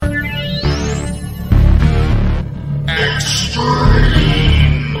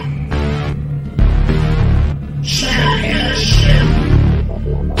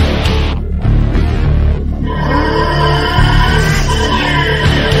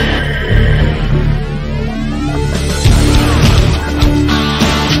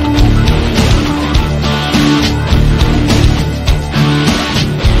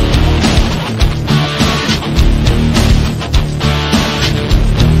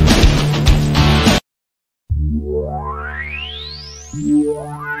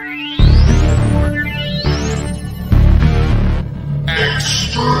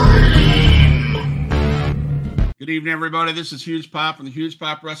evening, everybody. This is Huge Pop from the Huge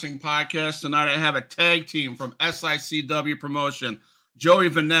Pop Wrestling Podcast. Tonight I have a tag team from SICW Promotion. Joey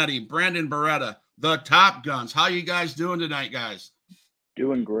Vanetti, Brandon Beretta, the Top Guns. How you guys doing tonight, guys?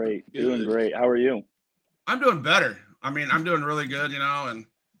 Doing great. Doing great. How are you? I'm doing better. I'm doing really good, and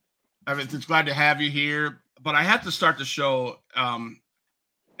it's glad to have you here. But I have to start the show. And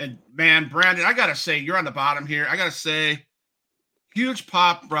man, Brandon, I got to say, you're on the bottom here. I got to say, Huge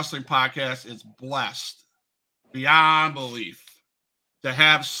Pop Wrestling Podcast is blessed beyond belief to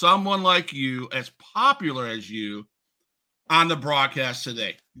have someone like you, as popular as you, on the broadcast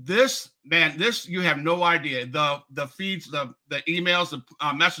today. This you have no idea. The feeds, the emails, the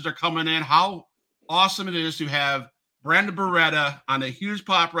messages are coming in. How awesome it is to have Brandon Beretta on the Huge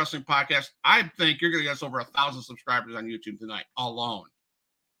Pop Wrestling Podcast. I think you're going to get us over 1,000 subscribers on YouTube tonight alone.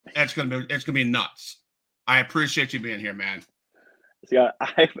 It's gonna be nuts. I appreciate you being here, man. See,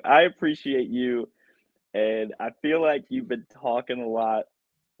 I appreciate you, and I feel like you've been talking a lot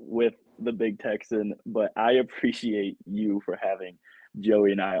with the Big Texan, but I appreciate you for having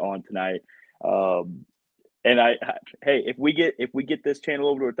Joey and I on tonight. And hey, if we get this channel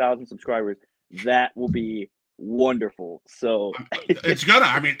over to 1,000 subscribers, that will be wonderful. So it's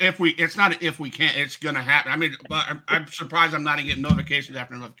gonna. If we can't, it's gonna happen. But I'm surprised I'm not getting notifications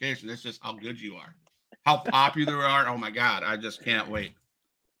after notification. It's just how good you are, how popular you are. Oh my God, I just can't wait.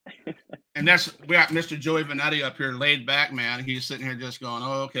 And we got Mr. Joey Vanetti up here, laid back, man. He's sitting here just going,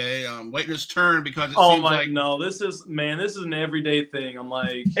 "Oh, okay, waiting his turn because it seems like no, this is an everyday thing." I'm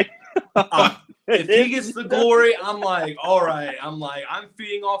like, if he gets the glory, I'm like, all right. I'm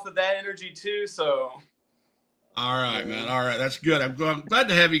feeding off of that energy too. So, all right, man. All right, that's good. I'm glad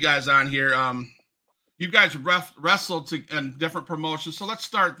to have you guys on here. You guys wrestled in different promotions, so let's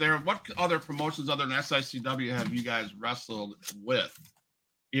start there. What other promotions other than SICW have you guys wrestled with,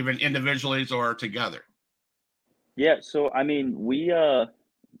 even individually or together? Yeah, so we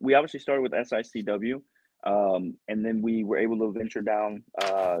obviously started with SICW, and then we were able to venture down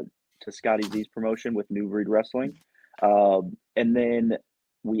to Scotty Z's promotion with New Breed Wrestling, and then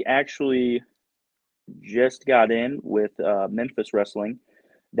we actually just got in with Memphis Wrestling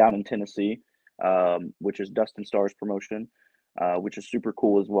down in Tennessee, which is Dustin Starr's promotion, which is super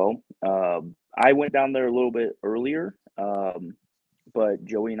cool as well. I went down there a little bit earlier, but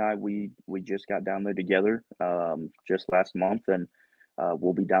Joey and I, we just got down there together just last month, and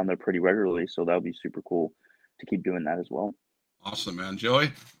we'll be down there pretty regularly. So that'll be super cool to keep doing that as well. Awesome, man.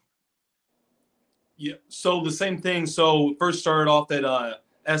 Joey? Yeah, so the same thing. So first started off at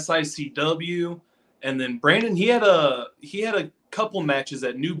SICW, and then Brandon, he had a couple matches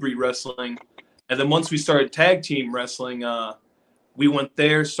at New Breed Wrestling, and then once we started tag team wrestling, we went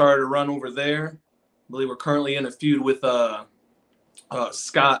there, started a run over there. I believe we're currently in a feud with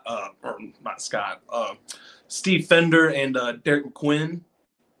Steve Fender and Derek McQuinn,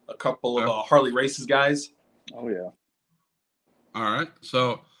 a couple of Harley Races guys. Oh yeah. All right.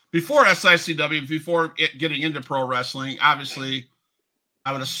 So before SICW, before getting into pro wrestling, obviously,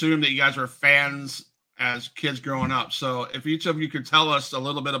 I would assume that you guys were fans as kids growing up. So if each of you could tell us a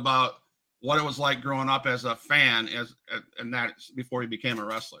little bit about what it was like growing up as a fan, and that before you became a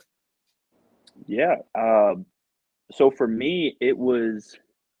wrestler. Yeah. So for me, it was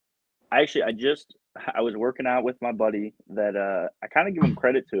I was working out with my buddy that I kind of give him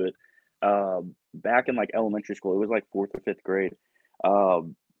credit to it. Back in like elementary school, it was like 4th or 5th grade.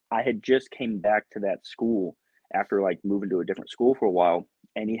 I had just came back to that school after like moving to a different school for a while,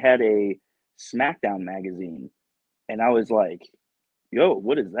 and he had a SmackDown magazine, and I was like, "Yo,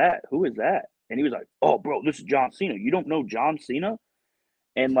 what is that? Who is that?" And he was like, "Oh, bro, this is John Cena. You don't know John Cena?"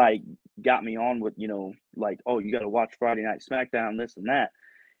 And like got me on with, like, "Oh, you got to watch Friday Night SmackDown, this and that."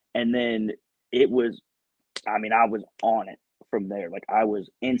 And then it was, I was on it from there. Like I was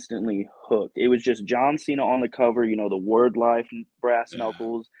instantly hooked. It was just John Cena on the cover, the word life and brass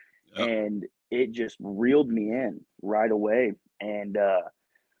knuckles. Yep. And it just reeled me in right away. And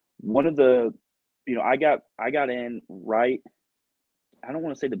one of the, I got in right, I don't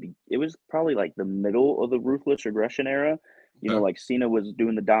want to say it was probably like the middle of the Ruthless Aggression era. Like Cena was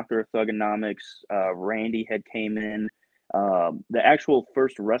doing the Doctor of Thugonomics. Randy had came in. The actual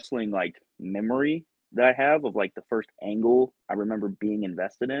first wrestling like memory that I have of like the first angle I remember being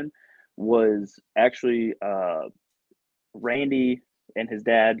invested in was actually Randy and his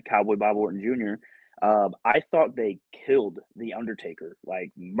dad, Cowboy Bob Orton Jr. I thought they killed The Undertaker,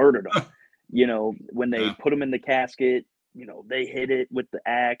 like murdered him. When they put him in the casket, they hit it with the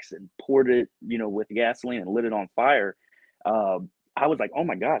axe and poured it, with gasoline and lit it on fire. I was like, oh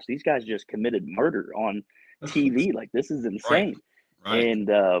my gosh, these guys just committed murder on TV. Like, this is insane. Right. And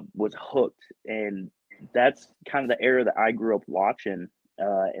was hooked. And that's kind of the era that I grew up watching.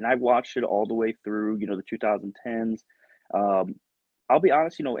 And I watched it all the way through, the 2010s. I'll be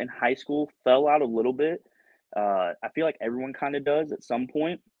honest, in high school, fell out a little bit. I feel like everyone kind of does at some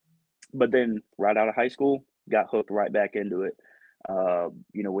point, but then right out of high school, got hooked right back into it.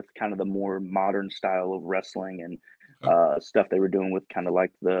 With kind of the more modern style of wrestling and stuff they were doing with kind of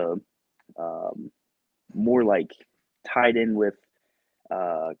like the more like tied in with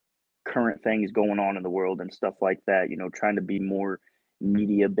current things going on in the world and stuff like that, trying to be more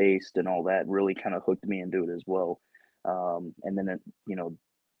media based and all that really kind of hooked me into it as well. And then,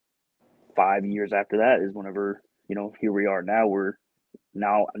 5 years after that is whenever, here we are now.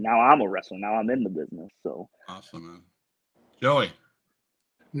 Now I'm a wrestler. Now I'm in the business. So awesome, man. Joey.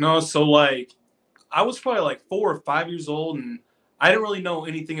 No, so like I was probably like 4 or 5 years old, and I didn't really know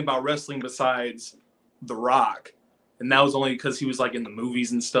anything about wrestling besides The Rock, and that was only because he was like in the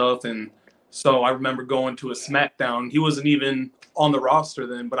movies and stuff. And so I remember going to a SmackDown. He wasn't even on the roster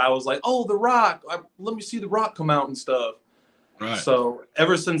then, but I was like, "Oh, The Rock! Let me see The Rock come out and stuff." Right. So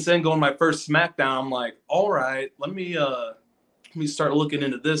ever since then, going to my first SmackDown, I'm like, "All right, let me start looking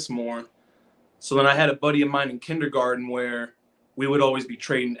into this more." So then I had a buddy of mine in kindergarten where we would always be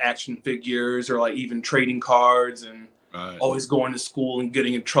trading action figures or like even trading cards and always going to school and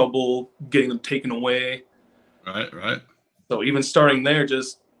getting in trouble, getting them taken away. Right. So even starting there,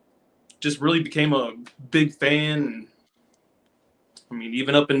 just really became a big fan. I mean,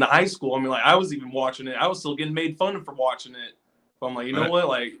 even up into high school, I mean, like I was even watching it. I was still getting made fun of for watching it. But I'm like, you know what?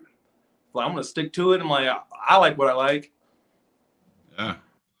 Like I'm gonna stick to it. I'm like, I like what I like. Yeah.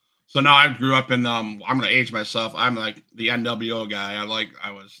 So now I grew up in I'm gonna age myself. I'm like the NWO guy.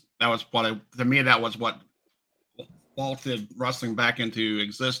 To me that was what vaulted wrestling back into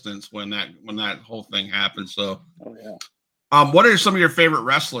existence when that whole thing happened. So oh yeah. What are some of your favorite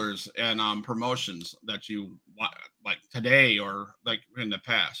wrestlers and promotions that you like today or like in the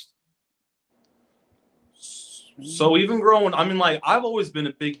past? So even growing, I mean, like I've always been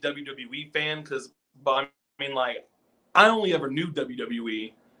a big WWE fan but I mean, like I only ever knew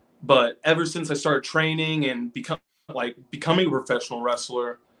WWE, but ever since I started training and becoming a professional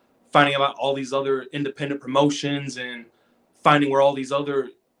wrestler, finding out all these other independent promotions and finding where all these other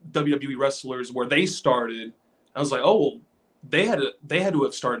WWE wrestlers where they started, I was like, oh, well, they had to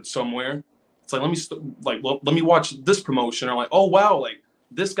have started somewhere. It's like let me watch this promotion. I'm like, oh wow, like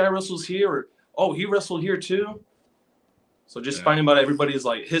this guy wrestles here, or oh he wrestled here too. So just finding about everybody's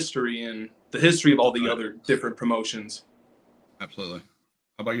like history and the history of all the other different promotions. Absolutely.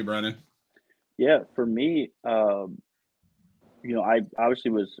 How about you, Brandon? Yeah, for me, I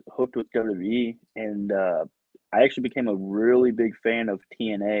obviously was hooked with WWE, and I actually became a really big fan of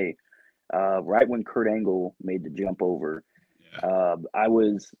TNA right when Kurt Angle made the jump over. Yeah.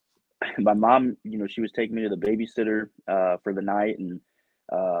 My mom, she was taking me to the babysitter for the night, and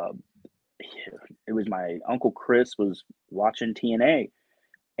uh, it was my uncle Chris was watching TNA,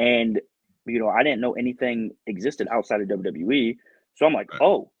 and I didn't know anything existed outside of WWE, so I'm like,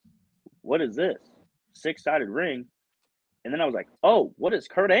 oh, what is this? Six-sided ring. And then I was like, oh, what is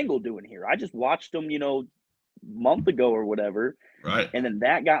Kurt Angle doing here? I just watched him, month ago or whatever. Right. And then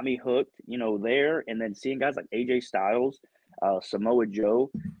that got me hooked, there. And then seeing guys like AJ Styles, Samoa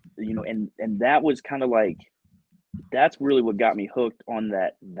Joe, and that was kind of like, that's really what got me hooked on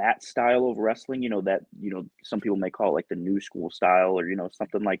that style of wrestling, that, some people may call it like the new school style or,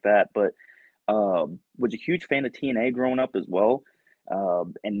 something like that. But was a huge fan of TNA growing up as well.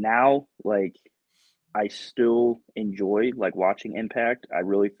 And now, like, I still enjoy like watching Impact. I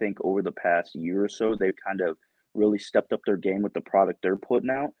really think over the past year or so, they've kind of really stepped up their game with the product they're putting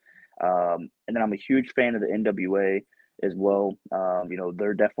out. And then I'm a huge fan of the NWA as well.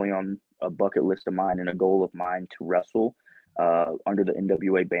 They're definitely on a bucket list of mine and a goal of mine to wrestle under the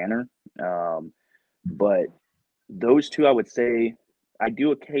NWA banner. But those two, I would say, I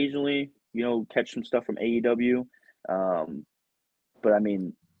do occasionally, catch some stuff from AEW. But I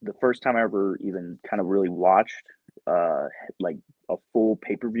mean, the first time I ever even kind of really watched like a full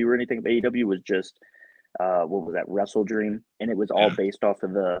pay-per-view or anything of AEW was just what was that, Wrestle Dream, and it was all based off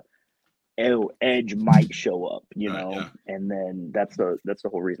of the Edge might show up, and then that's the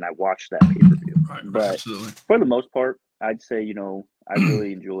whole reason I watched that pay-per-view. But absolutely. For the most part, I'd say I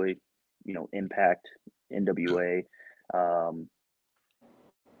really enjoy Impact, NWA.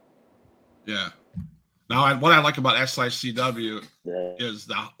 Yeah. Now, what I like about SICW is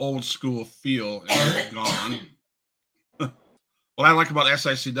the old school feel is gone. What I like about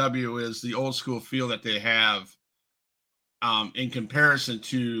SICW is the old school feel that they have in comparison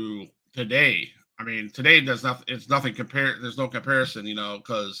to today. I mean, today there's nothing compared. There's no comparison,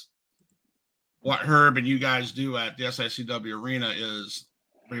 because what Herb and you guys do at the SICW arena is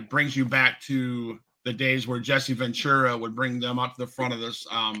it brings you back to the days where Jesse Ventura would bring them up to the front of this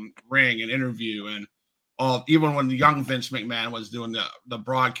ring and interview, and even when the young Vince McMahon was doing the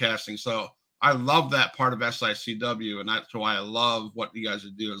broadcasting. So I love that part of SICW, and that's why I love what you guys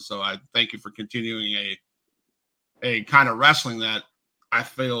are doing. So I thank you for continuing a kind of wrestling that I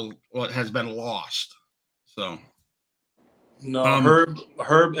feel has been lost. So no,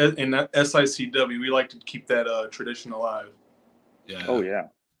 Herb in that SICW, we like to keep that tradition alive. Yeah. Oh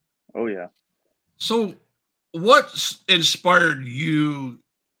yeah. So what inspired you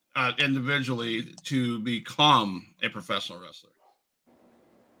individually to become a professional wrestler?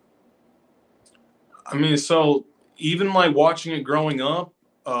 I mean, so even like watching it growing up,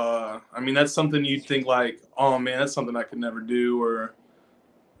 I mean, that's something you'd think like, oh man, that's something I could never do. Or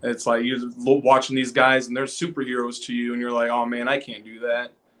it's like you're watching these guys and they're superheroes to you and you're like, oh man, I can't do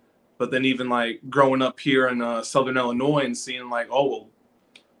that. But then even like growing up here in Southern Illinois and seeing like, oh, well,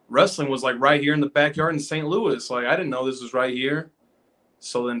 wrestling was like right here in the backyard in St. Louis. Like, I didn't know this was right here.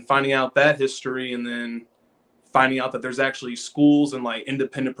 So then finding out that history and then finding out that there's actually schools and like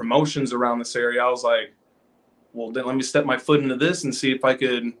independent promotions around this area, I was like, well, then let me step my foot into this and see if I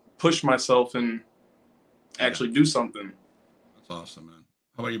could push myself and actually do something. That's awesome, man.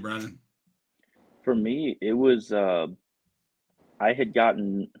 How about you, Brandon? For me, it was I had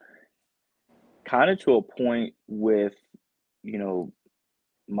gotten kind of to a point with, you know,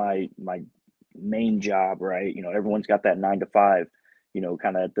 my main job, right? You know, everyone's got that 9 to 5, you know,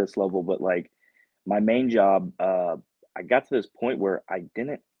 kind of at this level, but like my main job, I got to this point where I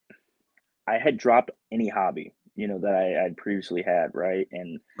had dropped any hobby, you know, that I had previously had, right?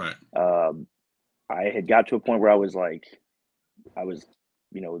 And Right. I had got to a point where I was,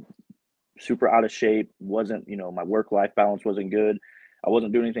 you know, super out of shape, wasn't, you know, my work-life balance wasn't good. I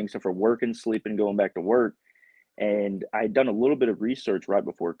wasn't doing anything except for working, sleeping, going back to work. And I had done a little bit of research right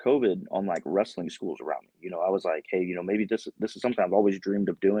before COVID on like wrestling schools around me. You know, I was like, hey, you know, maybe this is something I've always dreamed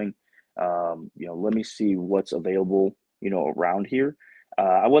of doing. You know, let me see what's available, you know, around here.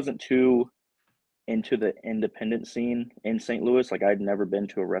 I wasn't too into the independent scene in St. Louis. Like I'd never been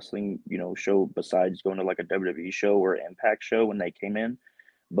to a wrestling, you know, show besides going to like a WWE show or Impact show when they came in.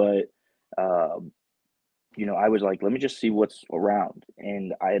 But you know, I was like, let me just see what's around.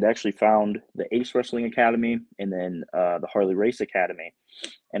 And I had actually found the Ace Wrestling Academy and then the Harley Race Academy.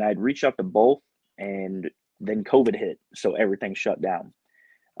 And I'd reached out to both, and then COVID hit. So everything shut down.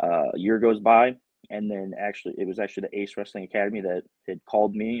 A year goes by. And then it was actually the Ace Wrestling Academy that had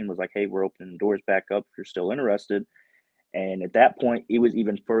called me and was like, hey, we're opening doors back up if you're still interested. And at that point, it was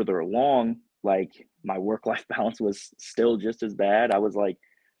even further along. Like my work life balance was still just as bad. I was like,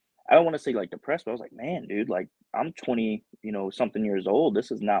 I don't want to say like depressed, but I was like, man, dude, like I'm 20, you know, something years old.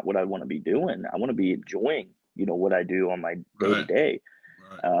 This is not what I want to be doing. I want to be enjoying, you know, what I do on my day to day.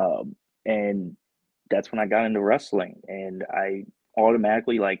 And that's when I got into wrestling, and I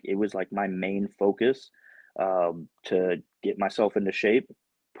automatically, like, it was like my main focus, to get myself into shape,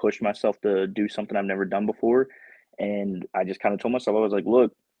 push myself to do something I've never done before. And I just kind of told myself, I was like,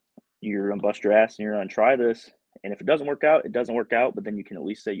 look, you're gonna bust your ass and you're gonna try this. And if it doesn't work out, it doesn't work out, but then you can at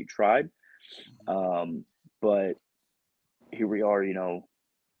least say you tried. But here we are, you know,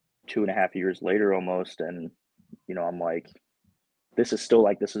 2.5 years later almost. And, you know, I'm like, this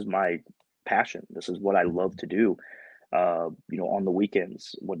is my passion. This is what I love to do. You know, on the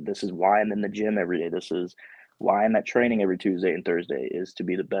weekends, this is why I'm in the gym every day. This is why I'm at training every Tuesday and Thursday, is to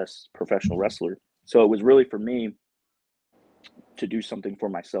be the best professional wrestler. So it was really for me to do something for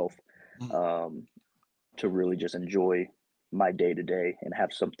myself, to really just enjoy my day to day and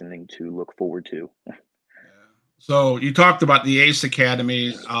have something to look forward to. So you talked about the Ace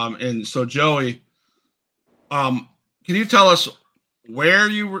Academy, and so Joey, can you tell us where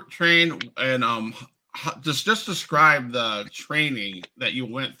you were trained and just describe the training that you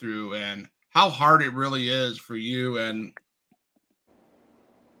went through and how hard it really is for you and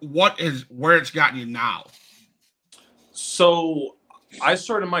where it's gotten you now? So I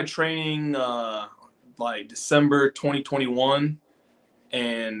started my training like December 2021,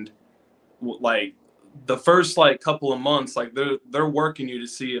 and like the first like couple of months, like they're working you to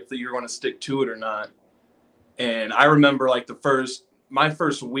see if you're going to stick to it or not. And I remember like my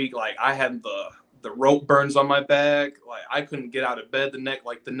first week, like I had the rope burns on my back. Like I couldn't get out of bed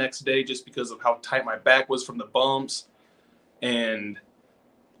the next day just because of how tight my back was from the bumps. And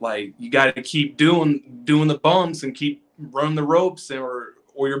like you got to keep doing the bumps and keep running the ropes, or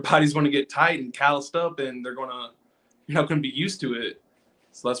your body's going to get tight and calloused up, and you're not going to be used to it.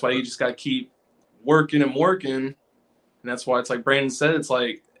 So that's why you just got to keep working and working. And that's why it's like Brandon said, it's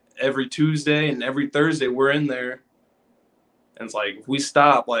like every Tuesday and every Thursday we're in there. And it's like, if we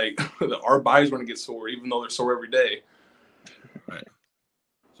stop, like our body's going to get sore, even though they're sore every day. Right.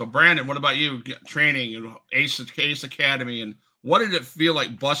 So Brandon, what about you? Training and Ace Academy, and what did it feel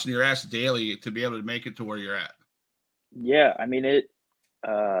like busting your ass daily to be able to make it to where you're at? Yeah, I mean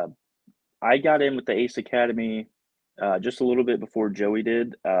I got in with the Ace Academy just a little bit before Joey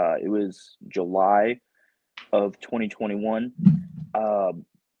did. It was July of 2021.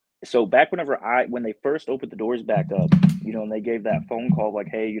 So back when they first opened the doors back up, and they gave that phone call like,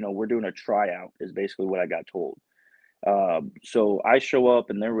 hey, we're doing a tryout is basically what I got told. So I show up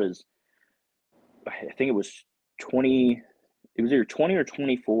and there was, I think it was either 20 or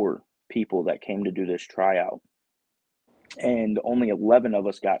 24 people that came to do this tryout. And only 11 of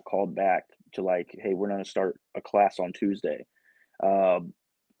us got called back to like, hey, we're going to start a class on Tuesday.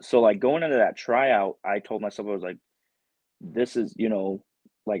 So like going into that tryout, I told myself, I was like, this is,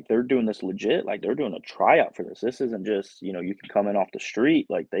 like they're doing this legit, like they're doing a tryout for this. This isn't just, you can come in off the street.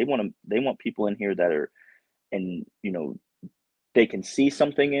 Like they want people in here that are, and, they can see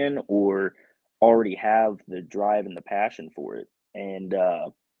something in or already have the drive and the passion for it. And,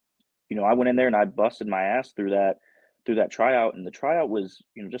 I went in there and I busted my ass through that tryout. And the tryout was,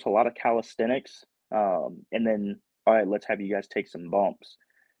 just a lot of calisthenics. And then, all right, let's have you guys take some bumps,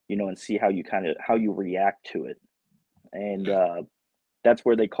 and see how you react to it. And that's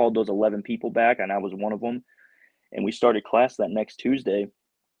where they called those 11 people back, and I was one of them. And we started class that next Tuesday.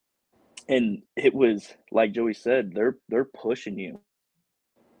 And it was like Joey said, they're pushing you.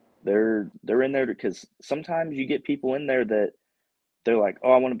 They're in there because sometimes you get people in there that they're like,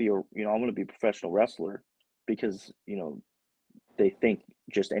 oh, I want to be a professional wrestler because they think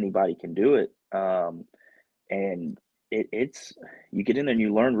just anybody can do it. And it's you get in there and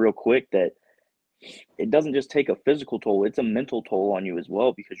you learn real quick that it doesn't just take a physical toll, it's a mental toll on you as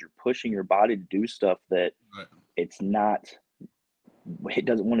well, because you're pushing your body to do stuff that Right. it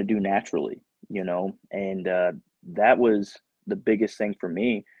doesn't want to do naturally, and that was the biggest thing for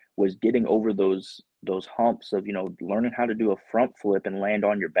me, was getting over those humps of, learning how to do a front flip and land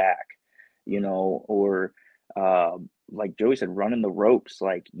on your back, or like Joey said, running the ropes.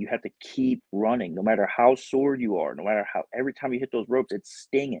 Like you have to keep running no matter how sore you are, no matter how, every time you hit those ropes, it's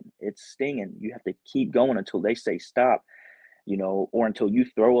stinging. You have to keep going until they say stop, or until you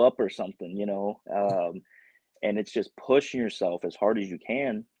throw up or something, and it's just pushing yourself as hard as you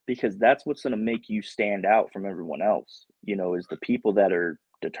can, because that's what's going to make you stand out from everyone else, is the people that are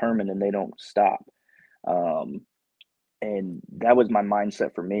determined and they don't stop. And that was my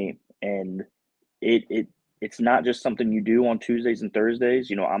mindset for me. And it's not just something you do on Tuesdays and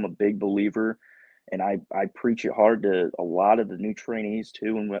Thursdays. I'm a big believer, and I preach it hard to a lot of the new trainees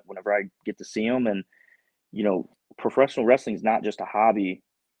too. And whenever I get to see them, and, professional wrestling is not just a hobby,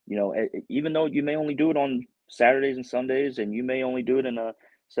 even though you may only do it on Saturdays and Sundays, and you may only do it in a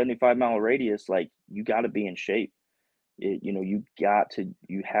 75-mile radius, like you got to be in shape. You have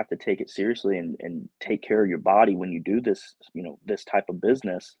to take it seriously and take care of your body when you do this, this type of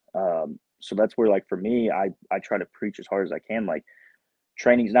business. So that's where, like, for me, I try to preach as hard as I can. Like,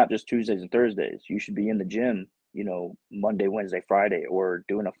 training's not just Tuesdays and Thursdays. You should be in the gym, Monday, Wednesday, Friday, or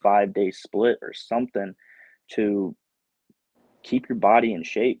doing a 5-day split or something to keep your body in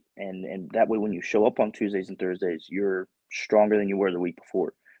shape. And that way, when you show up on Tuesdays and Thursdays, you're stronger than you were the week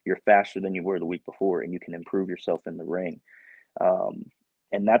before. You're faster than you were the week before, and you can improve yourself in the ring.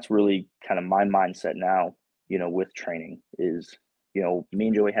 And that's really kind of my mindset now, with training is, me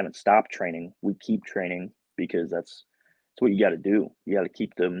and Joey haven't stopped training. We keep training because that's what you got to do. You got to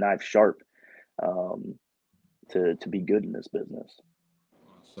keep the knife sharp, to be good in this business.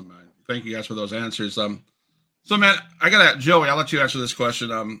 Awesome, man. Thank you guys for those answers. So man, Joey, I'll let you answer this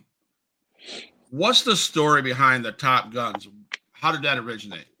question. What's the story behind the Top Guns? How did that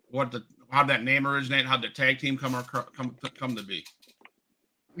originate? How did that name originate? How did the tag team come to be?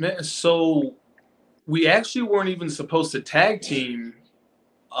 Man, so we actually weren't even supposed to tag team.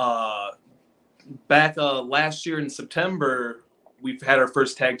 Back last year in September, we've had our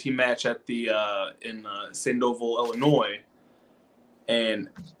first tag team match at the in Sandoval, Illinois, and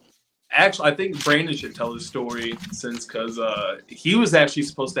actually, I think Brandon should tell the story because he was actually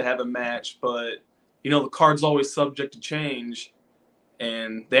supposed to have a match, but the card's always subject to change,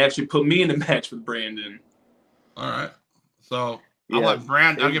 and they actually put me in a match with Brandon. All right, so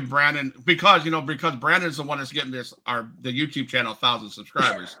I'll give Brandon because Brandon's the one that's getting the YouTube channel 1,000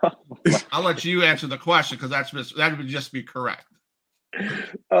 subscribers. I'll let you answer the question because that would just be correct.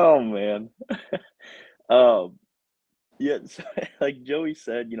 Oh man. Yeah, so, like Joey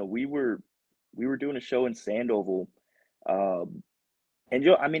said, we were doing a show in Sandoval, And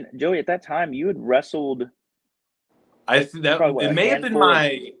Joey, at that time you had wrestled I think that probably it a may have been handful of,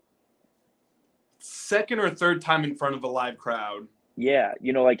 my second or third time in front of a live crowd. yeah,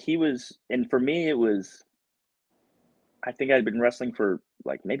 like he was, and for me it was, I think I'd been wrestling for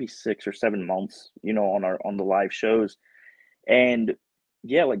like maybe 6 or 7 months, on the live shows. And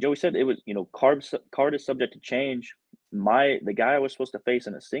yeah, like Joey said, it was, card is subject to change. The guy I was supposed to face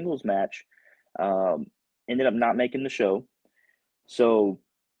in a singles match um, ended up not making the show. So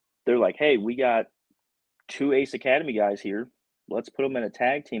they're like, hey, we got 2 Ace Academy guys here. Let's put them in a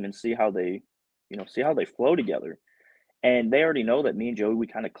tag team and see how they flow together. And they already know that me and Joey, we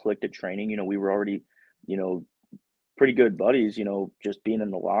kind of clicked at training. We were already, you know, pretty good buddies, just being in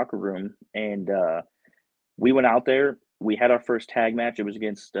the locker room. And we went out there. We had our first tag match. It was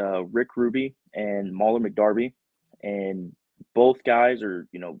against Rick Ruby and Mauler McDarby. And both guys are,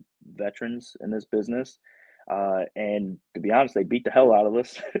 veterans in this business. And to be honest, they beat the hell out of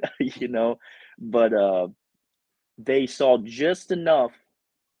us, but they saw just enough,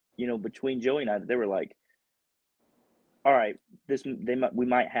 between Joey and I that they were like, all right, we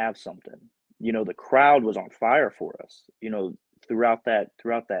might have something. The crowd was on fire for us, throughout that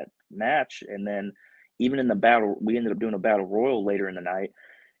match. And then even in the battle, we ended up doing a battle royal later in the night.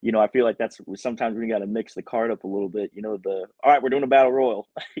 I feel like that's sometimes we got to mix the card up a little bit. All right, we're doing a battle royal.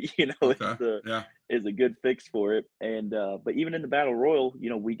 Okay. Yeah. Is a good fix for it. And but even in the battle royal,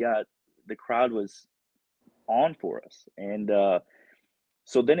 the crowd was on for us. And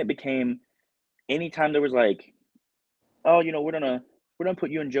so then it became, anytime there was like, oh, we're gonna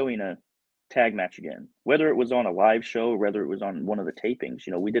put you and Joey in a tag match again. Whether it was on a live show or whether it was on one of the tapings,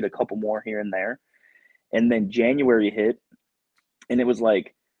 we did a couple more here and there. And then January hit, and it was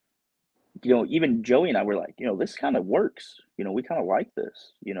like, even Joey and I were like, this kind of works. We kind of like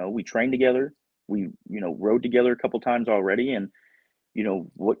this. We trained together. We, rode together a couple times already, and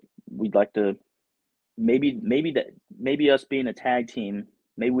what we'd like to, maybe us being a tag team,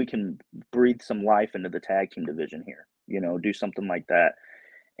 maybe we can breathe some life into the tag team division here. Do something like that.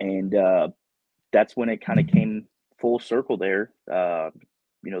 And that's when it kind of came full circle there. The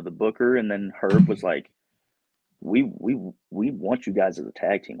Booker and then Herb was like, we want you guys as a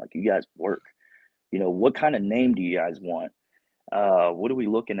tag team. Like, you guys work. What kind of name do you guys want? What are we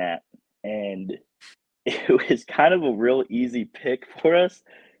looking at? And it was kind of a real easy pick for us.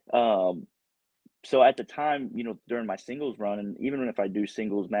 So at the time, during my singles run, and even if I do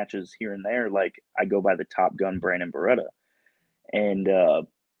singles matches here and there, like, I go by the Top Gun Brandon Beretta. And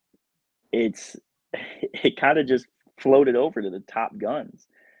it kind of just floated over to the Top Guns.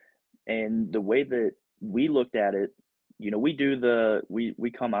 And the way that we looked at it,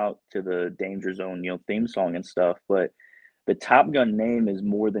 we come out to the Danger Zone, theme song and stuff, but the Top Gun name is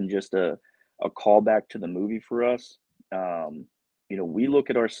more than just a callback to the movie for us. We look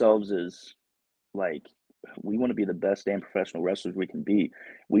at ourselves as, like, we want to be the best damn professional wrestlers we can be.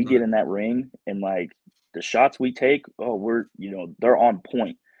 We get in that ring, and like, the shots we take, they're on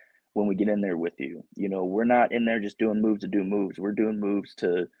point when we get in there with you. We're not in there just doing moves to do moves. We're doing moves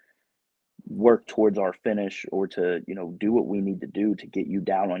to work towards our finish, or to, do what we need to do to get you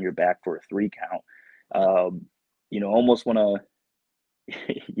down on your back for a 3 count. Almost want to,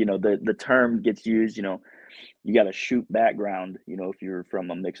 the term gets used, you got to shoot background, if you're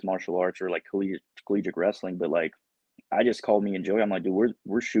from a mixed martial arts or like collegiate wrestling. But like, I just called me and Joey, I'm like, dude,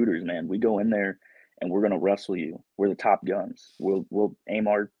 we're shooters, man. We go in there and we're going to wrestle you. We're the Top Guns. We'll aim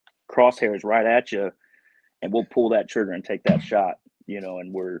our crosshairs right at you, and we'll pull that trigger and take that shot,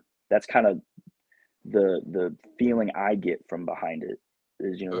 and that's kind of the feeling I get from behind it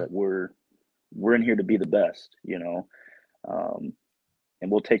is, that we're in here to be the best, and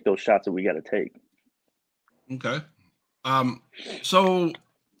we'll take those shots that we got to take. Okay. So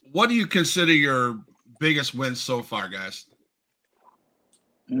what do you consider your biggest wins so far, guys?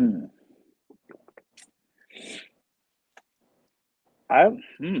 I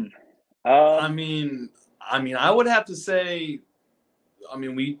mean, I would have to say,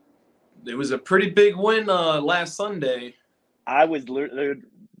 it was a pretty big win last Sunday. I was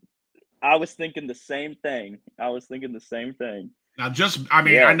thinking the same thing. Now,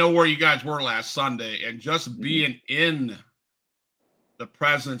 I know where you guys were last Sunday, and just being in the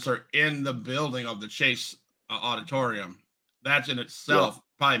presence or in the building of the Chase Auditorium, that's in itself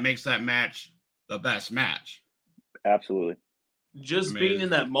probably makes that match the best match. Absolutely. Just being in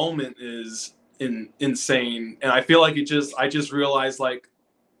that moment is insane. And I feel like I just realized, like,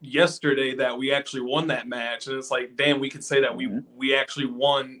 yesterday that we actually won that match. And it's like, damn, we could say that we actually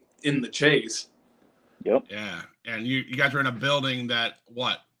won in the Chase. Yep. Yeah. And you guys were in a building that,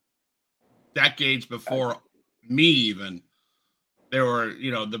 decades before me even. there were,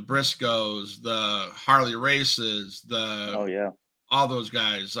 the Briscoes, the Harley Races, all those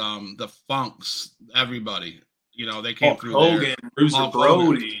guys, the Funks, everybody, they came Hulk through Hogan, there. Bruiser Hulk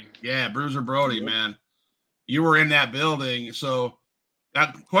Brody. Hogan. Yeah, Bruiser Brody, man. You were in that building. So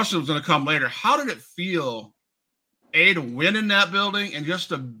that question was going to come later. How did it feel, A, to win in that building and just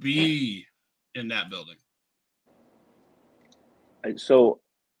to be in that building? So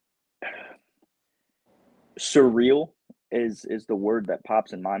surreal is the word that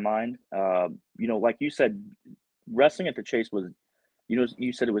pops in my mind. Like you said, wrestling at the Chase was,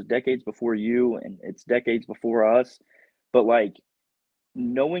 you said it was decades before you, and it's decades before us. But like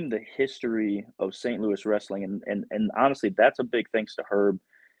knowing the history of St. Louis wrestling, and honestly, that's a big thanks to Herb.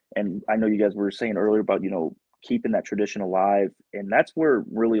 And I know you guys were saying earlier about keeping that tradition alive, and that's where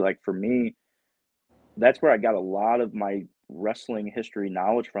really, like, for me, that's where I got a lot of my wrestling history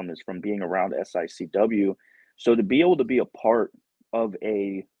knowledge from, is from being around SICW. So to be able to be a part of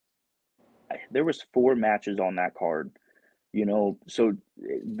there was 4 matches on that card, so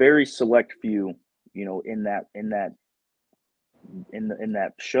very select few, in that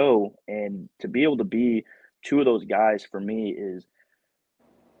show, and to be able to be 2 of those guys for me is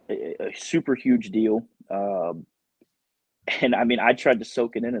a super huge deal. And I mean, I tried to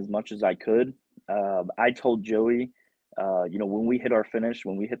soak it in as much as I could. I told Joey, when we hit our finish,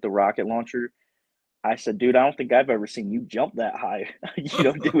 when we hit the rocket launcher, I said, dude, I don't think I've ever seen you jump that high,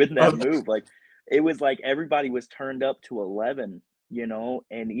 doing that move. Like, it was like everybody was turned up to 11,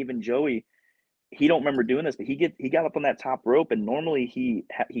 and even Joey, he don't remember doing this, but he got up on that top rope, and normally he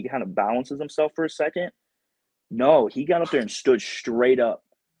kind of balances himself for a second. No, he got up there and stood straight up.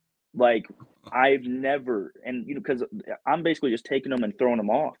 Like, I've never, and because I'm basically just taking him and throwing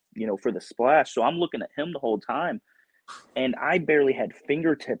him off, for the splash. So I'm looking at him the whole time, and I barely had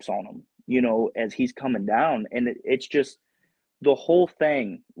fingertips on him, as he's coming down, and it's just, the whole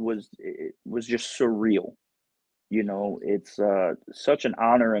thing was just surreal. It's such an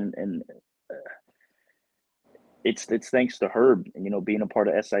honor, and it's thanks to Herb, and being a part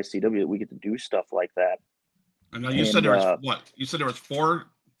of SICW, that we get to do stuff like that. And you said there was what? You said there was four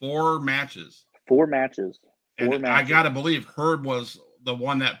matches. 4 matches. I gotta believe Herb was the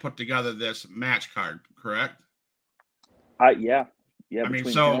one that put together this match card, correct? Yeah. I mean,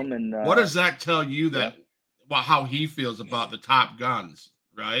 so him and, what does that tell you about how he feels about the Top Guns,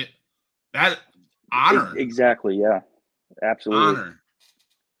 right? That honor. Exactly. Yeah. Absolutely. Honor.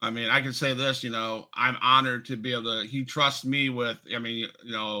 I mean, I can say this, I'm honored to be able to, he trusts me with,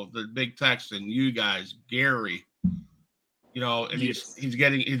 the Big Tex and you guys, Gary, and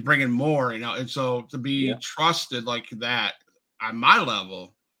he's bringing more, and so to be trusted like that on my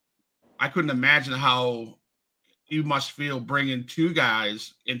level, I couldn't imagine how you must feel bringing 2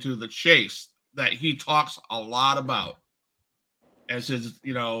 guys into the Chase that he talks a lot about as his,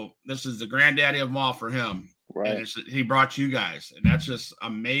 this is the granddaddy of them all for him. Right. And he brought you guys, and that's just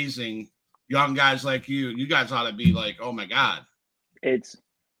amazing. Young guys like you guys ought to be like, oh my God.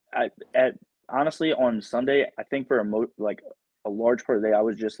 Honestly, on Sunday, I think for a large part of the day, I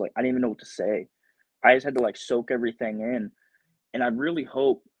was just like, I didn't even know what to say. I just had to soak everything in. And I would really,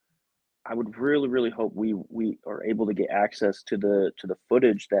 really hope we are able to get access to the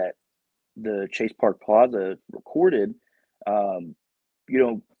footage that the Chase Park Plaza recorded.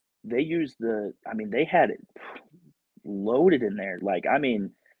 They used they had it loaded in there. Like, I mean,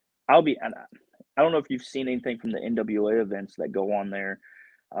 I don't know if you've seen anything from the NWA events that go on there.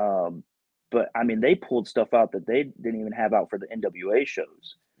 But I mean, they pulled stuff out that they didn't even have out for the NWA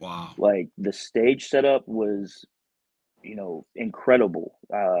shows. Wow. Like, the stage setup was, incredible.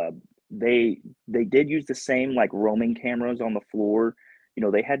 They did use the same roaming cameras on the floor.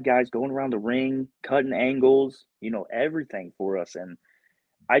 They had guys going around the ring, cutting angles, everything for us. And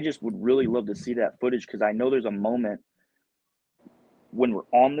I just would really love to see that footage, because I know there's a moment when we're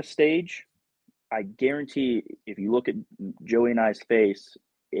on the stage. I guarantee if you look at Joey and I's face,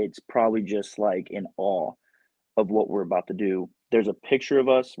 it's probably just in awe of what we're about to do. There's a picture of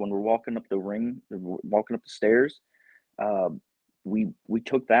us when we're walking up the ring, walking up the stairs. We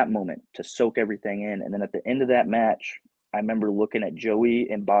took that moment to soak everything in. And then at the end of that match, I remember looking at Joey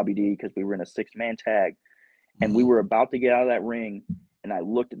and Bobby D, because we were in a 6-man tag, and we were about to get out of that ring. And I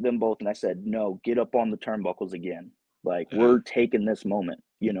looked at them both and I said, no, get up on the turnbuckles again. We're taking this moment,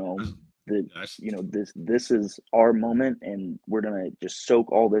 this is our moment, and we're going to just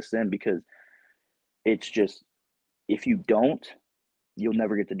soak all this in, because it's just, if you don't, you'll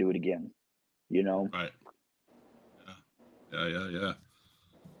never get to do it again, Right. Yeah.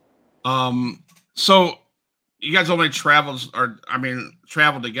 So you guys only traveled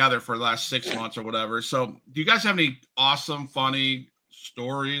together for the last 6 months or whatever. So do you guys have any awesome, funny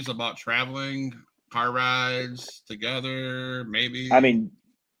stories about traveling, car rides together? Maybe. I mean,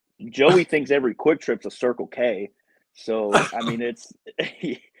 Joey thinks every quick trip's a Circle K. So, I mean, it's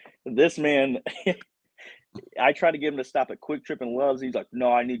this man. I try to get him to stop at Quick Trip and Loves. He's like,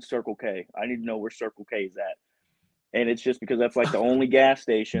 no, I need Circle K. I need to know where Circle K is at. And it's just because that's like the only gas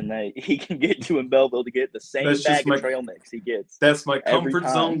station that he can get to in Belleville to get the same bag of trail mix he gets. That's my comfort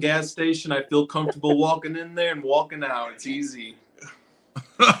zone gas station. I feel comfortable walking in there and walking out. It's easy.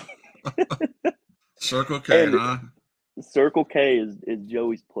 Circle K, huh? Circle K is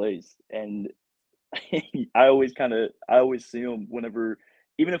Joey's place. And I always see him whenever,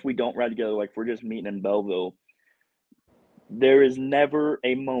 even if we don't ride together, like if we're just meeting in Belleville, there is never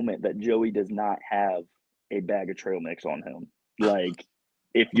a moment that Joey does not have a bag of trail mix on him. Like,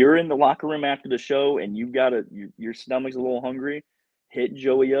 if you're in the locker room after the show and you've got your stomach's a little hungry, hit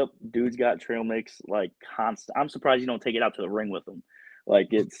Joey up. Dude's got trail mix like constant. I'm surprised you don't take it out to the ring with him. Like,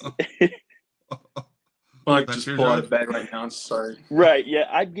 it's like just pull out a bag right now. I'm sorry. Right?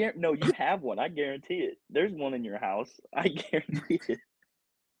 Yeah, no, you have one. I guarantee it. There's one in your house. I guarantee it.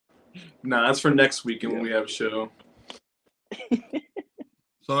 Nah, that's for next weekend when we have a show.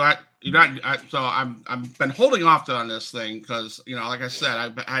 So I've been holding off on this thing because, you know, like I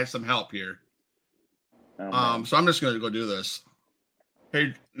said, I had some help here. So I'm just going to go do this.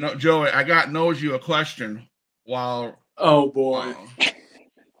 Hey, no, Joey, I knows you a question. While oh boy,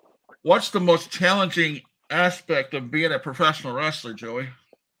 what's the most challenging aspect of being a professional wrestler, Joey?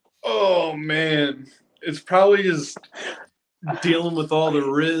 Oh man, it's probably just dealing with all the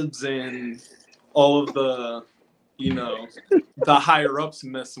ribs and all of the, you know, the higher ups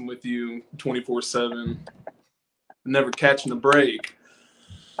messing with you 24/7, never catching a break.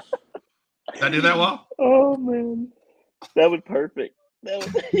 Did I do that well? Oh man, that was perfect.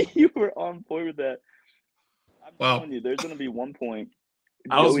 You were on point with that. I'm telling you, there's going to be one point.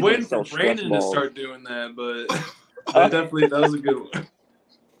 I was waiting for Brandon to start doing that, but definitely that was a good one.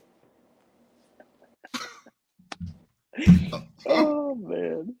 Oh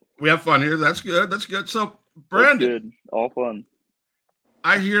man, we have fun here. That's good. That's good. So, Brandon, that's good. All fun.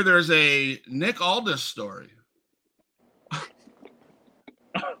 I hear there's a Nick Aldis story.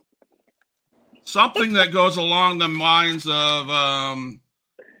 Something that goes along the lines of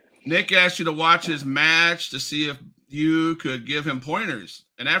Nick asked you to watch his match to see if you could give him pointers.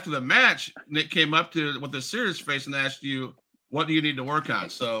 And after the match, Nick came up to with a serious face and asked you, what do you need to work on?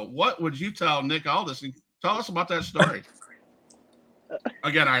 So what would you tell Nick Aldis? And tell us about that story.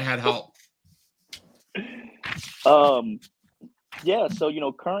 Again, I had help. Yeah, so, you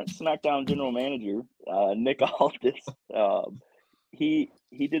know, current SmackDown general manager, Nick Aldis,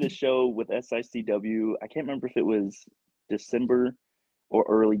 he did a show with SICW. I can't remember if it was December or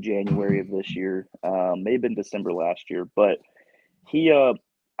early January of this year. May have been December last year, but I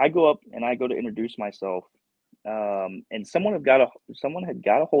go up and I go to introduce myself. And someone had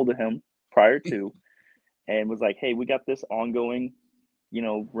got a hold of him prior to and was like, hey, we got this ongoing, you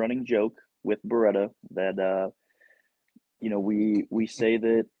know, running joke with Beretta that, you know, we say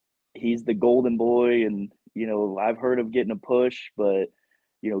that he's the golden boy and, you know, I've heard of getting a push, but,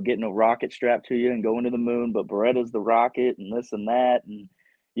 you know, getting a rocket strapped to you and going to the moon, but Beretta's the rocket and this and that. And,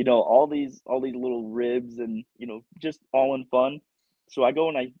 you know, all these little ribs and, you know, just all in fun. So I go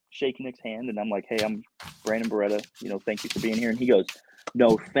and I shake Nick's hand and I'm like, hey, I'm Brandon Beretta. You know, thank you for being here. And he goes,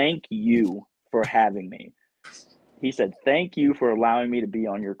 no, thank you for having me. He said, thank you for allowing me to be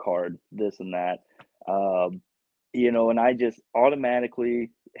on your card, this and that. You know, and I just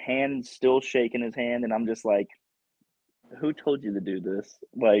automatically, hand still shaking his hand. And I'm just like, who told you to do this?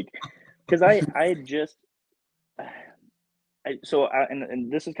 Like, because I had just,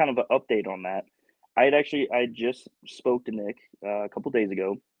 and this is kind of an update on that. I just spoke to Nick a couple days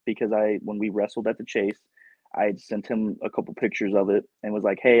ago because when we wrestled at the Chase, I had sent him a couple pictures of it and was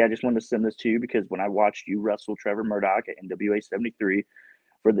like, hey, I just wanted to send this to you because when I watched you wrestle Trevor Murdoch at NWA 73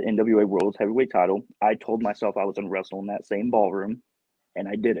 for the NWA World's Heavyweight title, I told myself I was going to wrestle in that same ballroom, and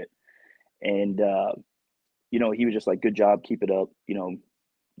I did it. And, you know, he was just like, good job, keep it up, you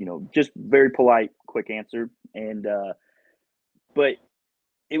know, just very polite, quick answer. And, but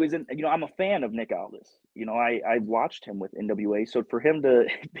it was, you know, I'm a fan of Nick Aldis. You know, I watched him with NWA. So for him to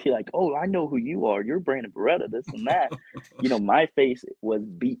be like, oh, I know who you are. You're Brandon Beretta, this and that. You know, my face was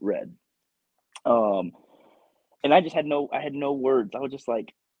beet red. And I had no words. I was just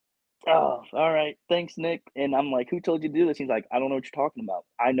like, oh, all right, thanks, Nick. And I'm like, who told you to do this? He's like, I don't know what you're talking about.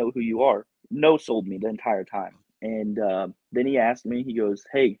 I know who you are. No sold me the entire time. And then he asked me, he goes,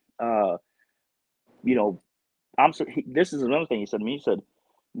 hey, you know, This is another thing he said to me. He said,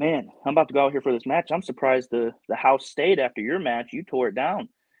 "Man, I'm about to go out here for this match. I'm surprised the house stayed after your match. You tore it down.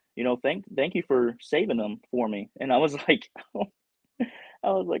 Thank you for saving them for me." And I was like,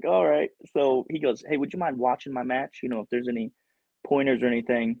 all right. So he goes, "Hey, would you mind watching my match? If there's any pointers or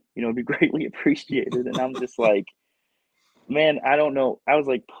anything, it'd be greatly appreciated." And I'm just like, man, I don't know. I was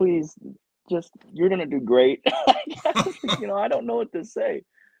like, please, just you're gonna do great. I don't know what to say.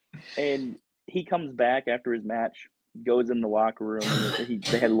 And he comes back after his match, goes in the locker room, and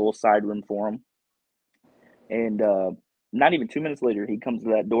they had a little side room for him. And not even 2 minutes later, he comes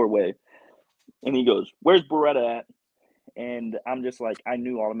to that doorway, and he goes, "Where's Beretta at?" And I'm just like, I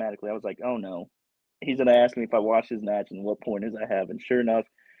knew automatically. I was like, oh no, he's gonna ask me if I watched his match and what pointers I have. And sure enough,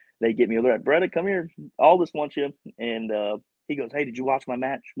 they get me over at Beretta, come here, Aldis wants you. And he goes, "Hey, did you watch my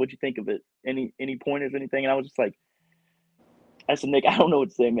match? What'd you think of it? Any pointers, anything?" And I was just like, I said, "Nick, I don't know what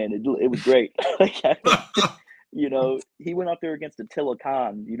to say, man. It was great." He went out there against Attila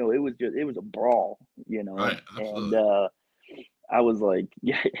Khan. It was a brawl. Right, absolutely. And I was like,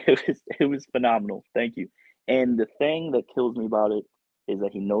 yeah, it was phenomenal. Thank you. And the thing that kills me about it is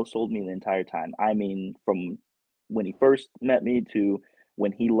that he no-sold me the entire time. I mean, from when he first met me to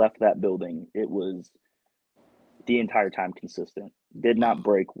when he left that building, it was the entire time consistent. Did not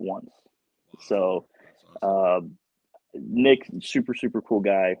break once. So, Nick, super, super cool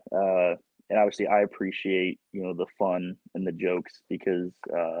guy. And obviously I appreciate, the fun and the jokes because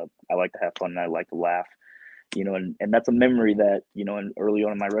I like to have fun and I like to laugh. And that's a memory that, early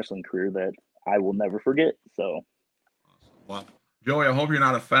on in my wrestling career that I will never forget. So, well, Joey, I hope you're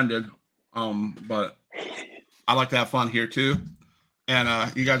not offended, but I like to have fun here too,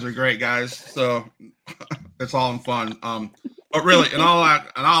 and you guys are great guys, so it's all in fun. But really, in all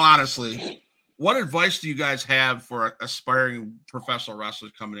honesty, what advice do you guys have for aspiring professional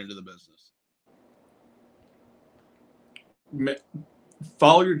wrestlers coming into the business?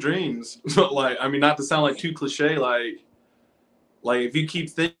 Follow your dreams. Not to sound like too cliche, like if you keep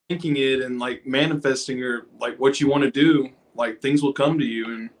thinking it and like manifesting your like what you want to do, like things will come to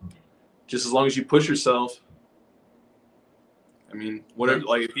you, and just as long as you push yourself. I mean, whatever.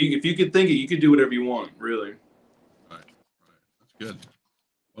 Like if you could think it, you could do whatever you want. Really. Right. That's good.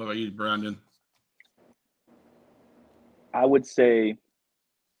 What about you, Brandon? I would say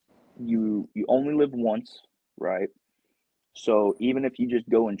you only live once, right? So even if you just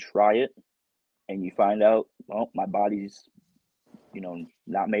go and try it and you find out, well, my body's,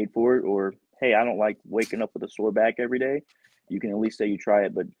 not made for it, or hey, I don't like waking up with a sore back every day, you can at least say you try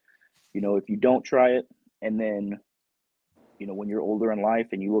it. But, if you don't try it and then, when you're older in life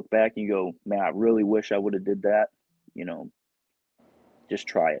and you look back and you go, man, I really wish I would have did that, just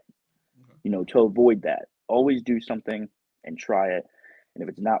try it. To avoid that, always do something and try it. And if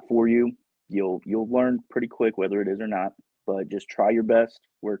it's not for you, you'll learn pretty quick whether it is or not. But just try your best,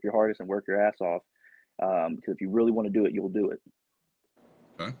 work your hardest, and work your ass off. Because if you really want to do it, you'll do it.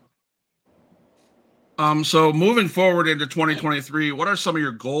 Okay. So moving forward into 2023, what are some of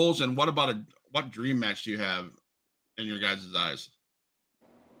your goals, and what dream match do you have in your guys' eyes?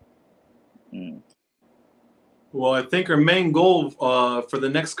 Well, I think our main goal for the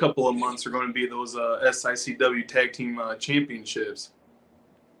next couple of months are going to be those SICW Tag Team Championships.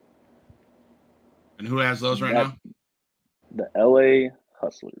 And who has those right now? The LA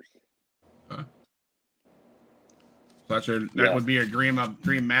Hustlers. Okay. So that would be your dream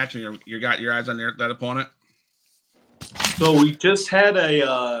match, and you got your eyes on that opponent. So we just had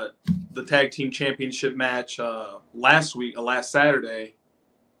the Tag Team Championship match last Saturday,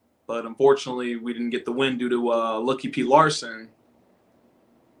 but unfortunately we didn't get the win due to Lucky P. Larson.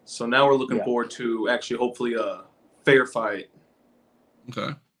 So now we're looking forward to actually hopefully a fair fight.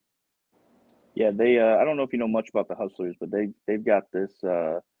 Okay. Yeah, they. I don't know if you know much about the Hustlers, but they've got this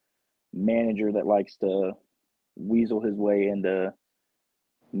manager that likes to weasel his way into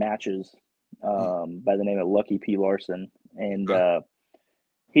matches by the name of Lucky P. Larson, and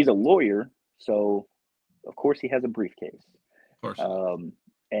he's a lawyer, so of course he has a briefcase. Of course.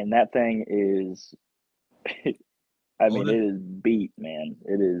 And that thing is, I mean, it is beat, man.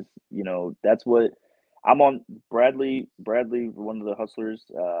 It is, that's what I'm on. Bradley, one of the Hustlers,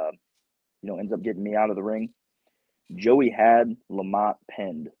 ends up getting me out of the ring. Joey had Lamont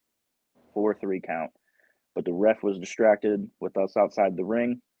pinned for a 3 count, but the ref was distracted with us outside the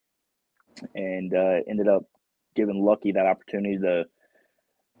ring and ended up giving Lucky that opportunity to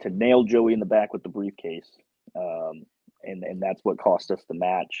nail Joey in the back with the briefcase. And that's what cost us the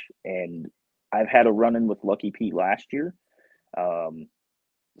match. And I've had a run-in with Lucky Pete last year.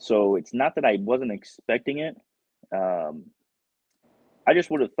 So it's not that I wasn't expecting it. I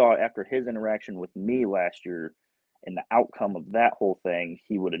just would have thought after his interaction with me last year and the outcome of that whole thing,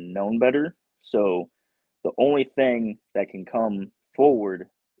 he would have known better. So the only thing that can come forward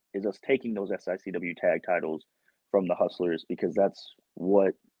is us taking those SICW tag titles from the Hustlers, because that's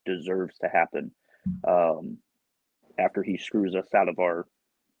what deserves to happen after he screws us out of our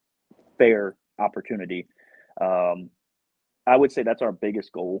fair opportunity. I would say that's our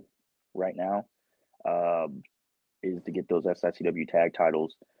biggest goal right now, is to get those SICW tag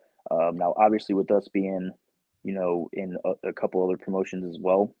titles. Now, obviously, with us being, in a couple other promotions as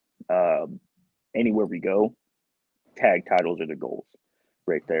well, anywhere we go, tag titles are the goals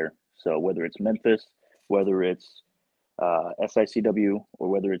right there. So whether it's Memphis, whether it's SICW, or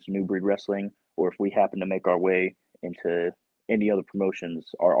whether it's New Breed Wrestling, or if we happen to make our way into any other promotions,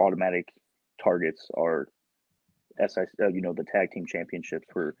 our automatic targets are the tag team championships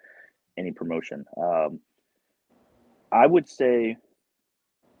for any promotion. I would say,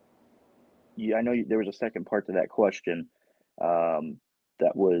 I know there was a second part to that question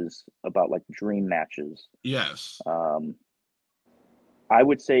that was about like dream matches. Yes. I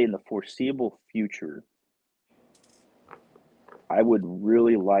would say in the foreseeable future, I would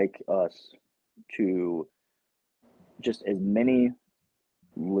really like us to just as many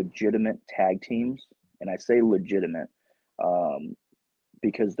legitimate tag teams, and I say legitimate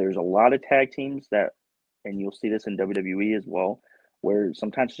because there's a lot of tag teams that, and you'll see this in WWE as well, where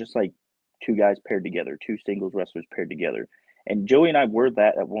sometimes it's just like two guys paired together, two singles wrestlers paired together. And Joey and I were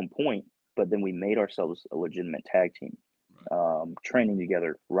that at one point, but then we made ourselves a legitimate tag team, training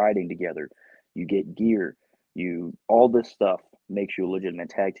together, riding together. You get gear, all this stuff makes you a legitimate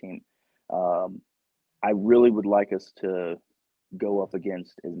tag team. I really would like us to go up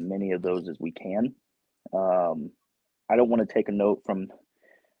against as many of those as we can. I don't want to take a note from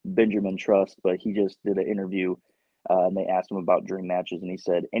Benjamin Trust, but he just did an interview and they asked him about dream matches, and he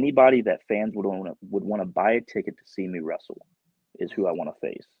said anybody that fans would want to buy a ticket to see me wrestle is who I want to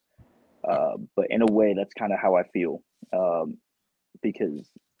face. But in a way, that's kind of how I feel, because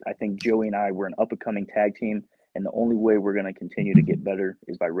I think Joey and I were an up-and-coming tag team, and the only way we're going to continue to get better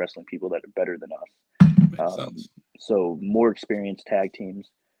is by wrestling people that are better than us. So more experienced tag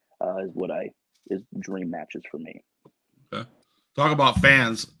teams is dream matches for me. Okay. Talk about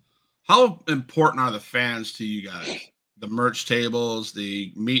fans. How important are the fans to you guys? The merch tables,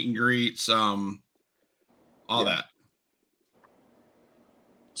 the meet and greets, all that.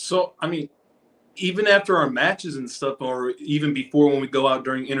 So, I mean, even after our matches and stuff, or even before when we go out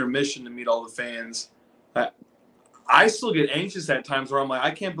during intermission to meet all the fans, I still get anxious at times where I'm like,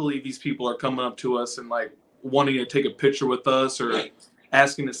 I can't believe these people are coming up to us and like wanting to take a picture with us or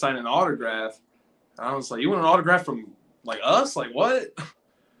asking to sign an autograph. And I was like, you want an autograph from like us? Like what?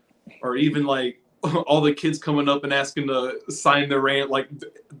 Or even like all the kids coming up and asking to sign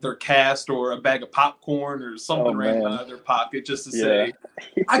their cast or a bag of popcorn or something random out of their pocket just to say,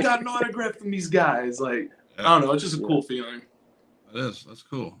 I got an autograph from these guys. Like, I don't know. It's just a cool feeling. It is. That's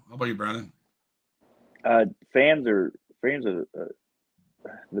cool. How about you, Brandon? Fans are the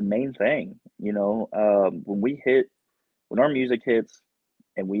main thing, when our music hits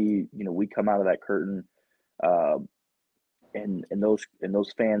and we come out of that curtain, and those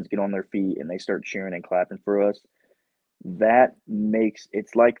fans get on their feet and they start cheering and clapping for us, that makes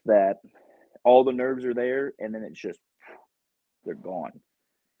it's like that all the nerves are there and then it's just they're gone.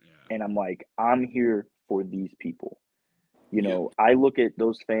 And I'm like, I'm here for these people. I look at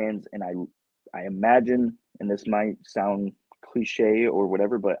those fans and I imagine, and this might sound cliche or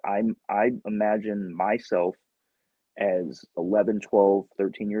whatever, but I imagine myself as 11, 12,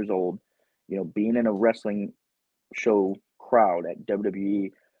 13 years old, being in a wrestling show crowd at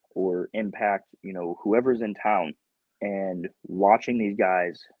WWE or Impact, whoever's in town, and watching these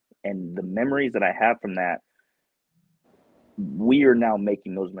guys and the memories that I have from that. We are now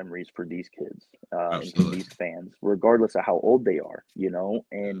making those memories for these kids and for these fans, regardless of how old they are,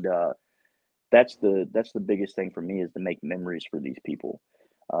 and that's the biggest thing for me, is to make memories for these people.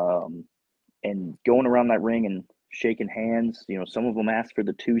 And going around that ring and shaking hands, some of them ask for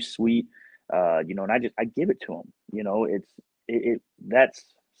the too sweet, and I give it to them.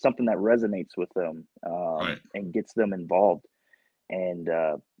 That's something that resonates with them and gets them involved. And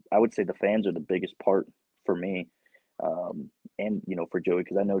I would say the fans are the biggest part for me, and for Joey,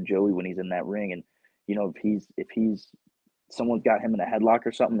 because I know Joey when he's in that ring, and if he's someone's got him in a headlock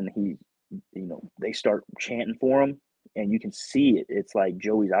or something, and he they start chanting for him, and you can see it. It's like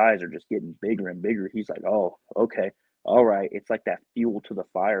Joey's eyes are just getting bigger and bigger. He's like, oh, okay, all right. It's like that fuel to the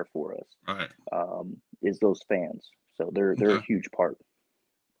fire for us. Right. Is those fans. So they're a huge part.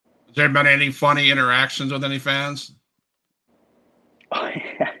 Has there been any funny interactions with any fans?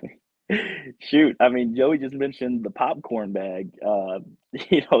 Shoot, I mean, Joey just mentioned the popcorn bag.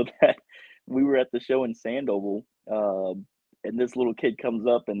 That we were at the show in Sandoval, and this little kid comes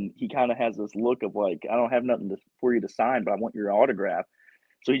up and he kind of has this look of like, I don't have nothing for you to sign, but I want your autograph.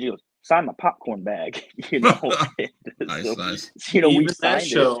 So he just goes, sign my popcorn bag, Nice, So, nice. we Even that signed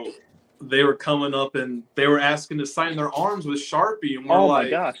show, it. they were coming up and they were asking to sign their arms with Sharpie, and we're Oh my like,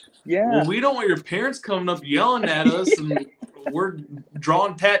 gosh, yeah. well, we don't want your parents coming up yelling at us, and we're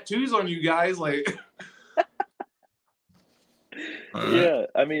drawing tattoos on you guys. Like, All right. Yeah,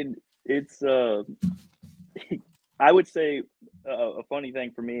 I mean, it's I would say a funny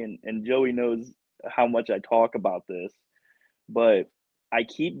thing for me, and Joey knows how much I talk about this, but I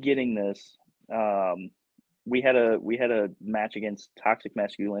keep getting this. We had a match against Toxic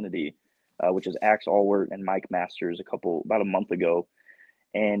Masculinity, which is Axe Allward and Mike Masters about a month ago,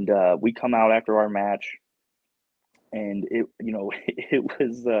 and we come out after our match, and it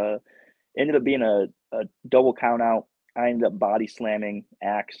was ended up being a double count out. I ended up body slamming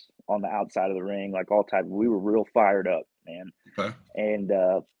Axe on the outside of the ring, like all type. We were real fired up, man. Okay. And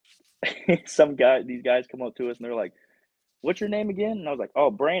these guys come up to us and they're like, "What's your name again?" And I was like,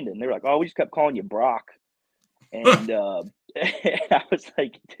 "Oh, Brandon." They're like, "Oh, we just kept calling you Brock." And and I was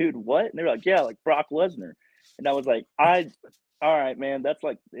like, "Dude, what?" And they were like, "Yeah, like Brock Lesnar." And I was like, all right, man. That's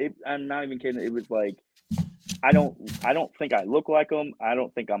like, I'm not even kidding. It was like, I don't think I look like them. I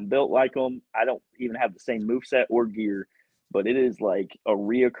don't think I'm built like them. I don't even have the same moveset or gear, but it is like a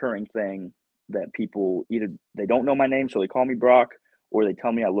reoccurring thing that people either they don't know my name, so they call me Brock, or they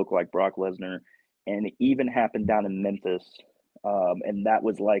tell me I look like Brock Lesnar. And it even happened down in Memphis. And that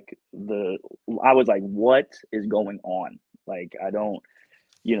was like I was like, what is going on? Like, I don't,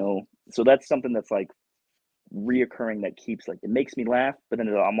 so that's something that's like reoccurring that keeps like, it makes me laugh, but then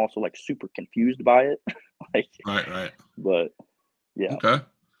I'm also like super confused by it. Like, Right. but yeah. Okay.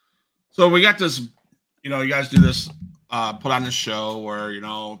 So we got this, you guys do this, put on this show where,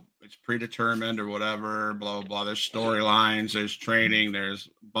 it's predetermined or whatever, blah, blah, blah. There's storylines, there's training, there's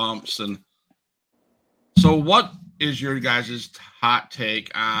bumps. And so what is your guys' hot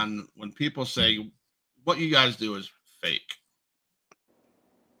take on when people say what you guys do is fake?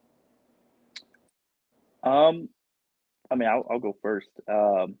 I mean, I'll go first.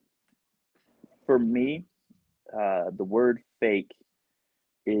 For me, the word fake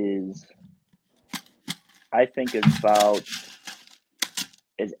is, I think, is about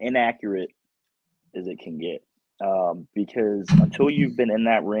as inaccurate as it can get. Because until you've been in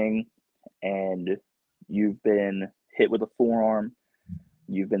that ring and you've been hit with a forearm,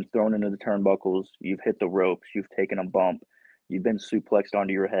 you've been thrown into the turnbuckles, you've hit the ropes, you've taken a bump, you've been suplexed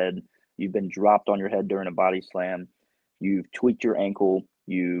onto your head, you've been dropped on your head during a body slam, you've tweaked your ankle,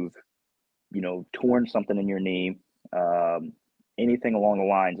 you've torn something in your knee, anything along the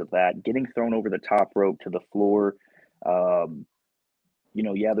lines of that, getting thrown over the top rope to the floor.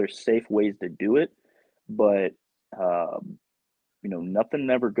 Yeah, there's safe ways to do it, but nothing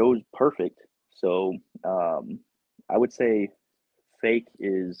ever goes perfect. So I would say fake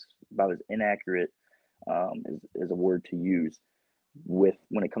is about as inaccurate as a word to use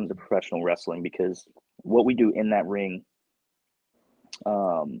when it comes to professional wrestling, because what we do in that ring,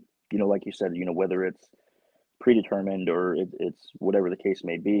 like you said, whether it's predetermined or it's whatever the case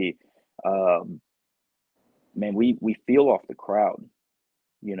may be, man, we feel off the crowd.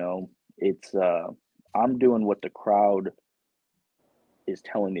 It's I'm doing what the crowd is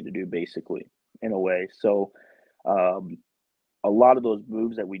telling me to do, basically, in a way. So a lot of those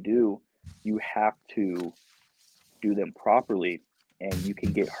moves that we do, you have to do them properly, and you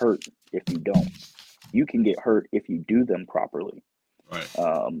can get hurt if you don't. You can get hurt if you do them properly. Right.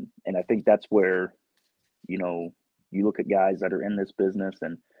 And I think that's where, you look at guys that are in this business,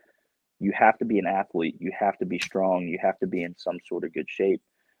 and you have to be an athlete. You have to be strong. You have to be in some sort of good shape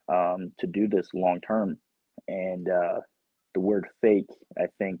to do this long term. And the word fake, I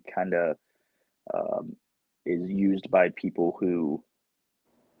think, kind of is used by people who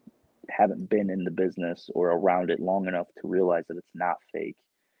haven't been in the business or around it long enough to realize that it's not fake.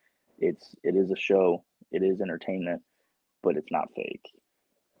 It is a show. It is entertainment, but it's not fake.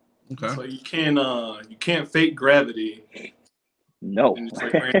 Okay. So you can't fake gravity. No. And it's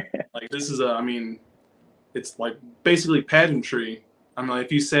like this is it's like basically pageantry. I'm like,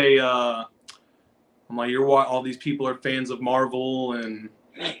 if you say, I'm like, all these people are fans of Marvel and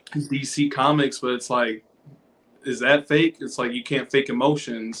DC Comics, but it's like, is that fake? It's like you can't fake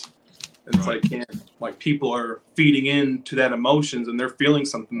emotions. It's like people are feeding into that emotions and they're feeling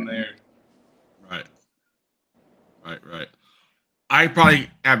something there. Right. I probably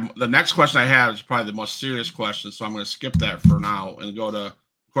have the next question I have is probably the most serious question, so I'm going to skip that for now and go to.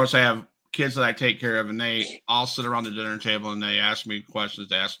 Of course, I have kids that I take care of, and they all sit around the dinner table and they ask me questions.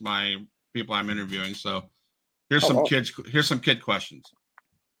 They ask my people I'm interviewing. So here's some kids. Here's some kid questions.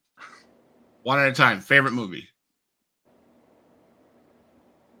 One at a time. Favorite movie?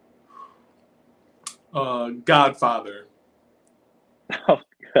 Godfather. Oh,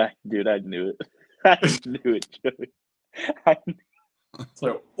 God, dude, I knew it. I knew it, Joey.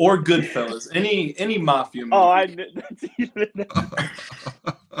 So, or Goodfellas. Any mafia movie. Oh, I knew that's even.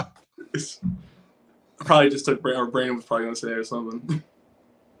 Probably just took or Brandon was probably gonna say or something.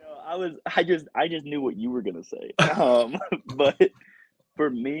 No, I just knew what you were gonna say. But for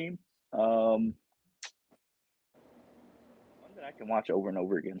me, one that I can watch over and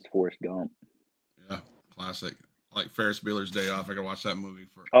over again is Forrest Gump. Yeah, classic. Like Ferris Bueller's Day Off. I can watch that movie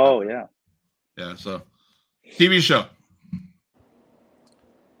for. Oh yeah. Yeah. So, TV show.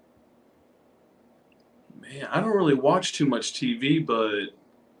 Man, I don't really watch too much TV, but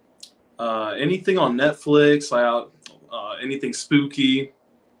anything on Netflix, anything spooky.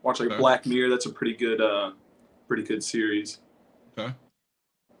 Watch like Black Mirror. That's a pretty good series. Okay.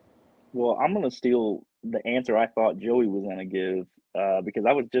 Well, I'm gonna steal the answer I thought Joey was gonna give because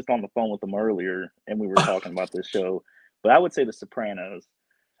I was just on the phone with him earlier and we were talking about this show. But I would say The Sopranos.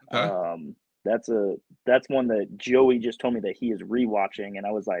 Okay. That's one that Joey just told me that he is rewatching, and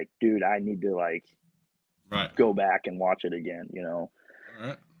I was like, dude, I need to go back and watch it again. All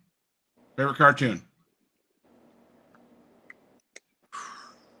right. Favorite cartoon?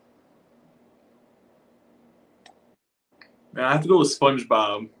 Man, I have to go with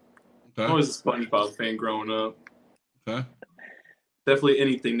SpongeBob. Okay. I'm always a SpongeBob fan growing up. Okay. Definitely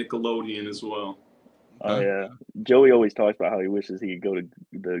anything Nickelodeon as well. Oh yeah, Joey always talks about how he wishes he could go to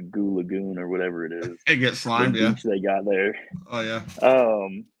the Goo Lagoon or whatever it is. It gets slimed, the beach they got there. Oh yeah.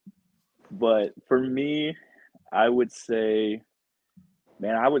 But for me, I would say,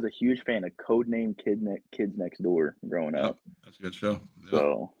 man, I was a huge fan of Codename Kids Next Door growing up. That's a good show. Yep.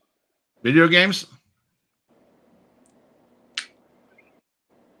 So, video games.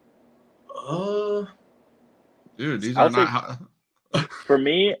 Dude, these are not. For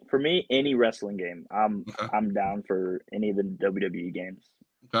me, any wrestling game, I'm down for any of the WWE games.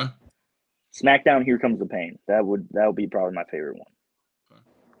 Okay. SmackDown, Here Comes the Pain. That would be probably my favorite one. Okay.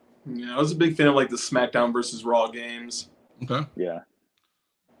 Yeah, I was a big fan of like the SmackDown versus Raw games. Okay. Yeah.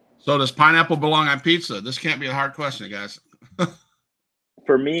 So does pineapple belong on pizza? This can't be a hard question, guys.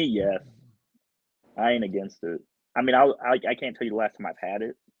 For me, yes. I ain't against it. I mean, I can't tell you the last time I've had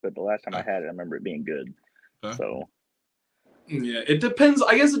it, but the last time I had it, I remember it being good. Okay. So. Yeah, it depends.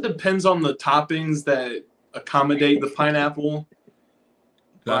 I guess it depends on the toppings that accommodate the pineapple.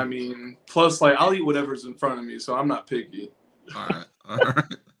 Okay. I mean, plus, I'll eat whatever's in front of me, so I'm not picky. All right.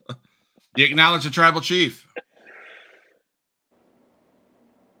 Do you acknowledge the tribal chief?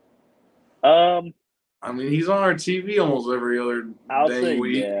 I mean, he's on our TV almost every other day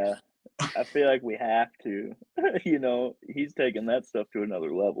week. Yeah. I feel like we have to. He's taking that stuff to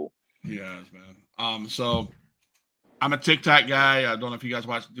another level. Yes, man. So I'm a TikTok guy. I don't know if you guys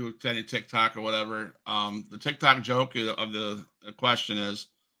do any TikTok or whatever. The TikTok joke of the question is,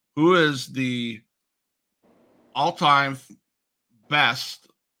 who is the all-time best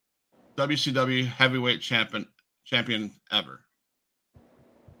WCW heavyweight champion ever?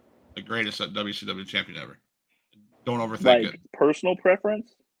 The greatest WCW champion ever. Don't overthink it. Personal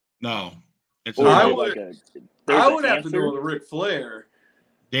preference? No. It's I would have to go with Ric Flair.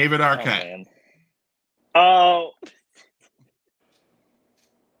 David Arquette. Oh.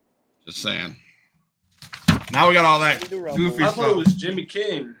 Just saying. Now we got all that goofy stuff. I thought it was Jimmy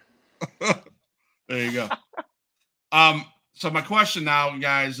King. There you go. So my question now,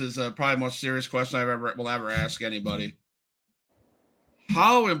 guys, is probably the most serious question I will ever ask anybody.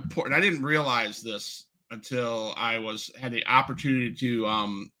 How important? I didn't realize this until I had the opportunity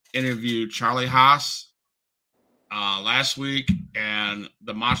to interview Charlie Haas last week and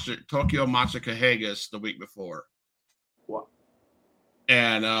the Tokyo Monster Kahagas the week before. Wow.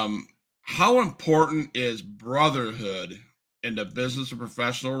 And how important is brotherhood in the business of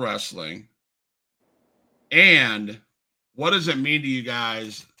professional wrestling? And what does it mean to you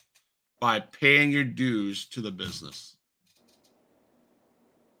guys by paying your dues to the business?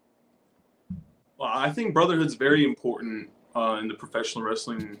 Well, I think brotherhood's very important in the professional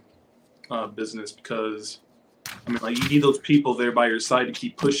wrestling business because, I mean, you need those people there by your side to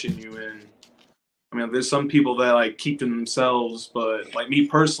keep pushing you in. I mean, there's some people that keep to themselves, but me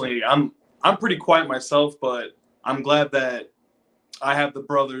personally, I'm pretty quiet myself, but I'm glad that I have the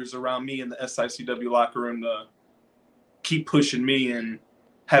brothers around me in the SICW locker room to keep pushing me and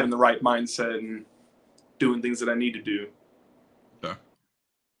having the right mindset and doing things that I need to do. Okay.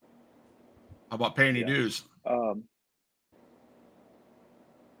 How about paying your dues?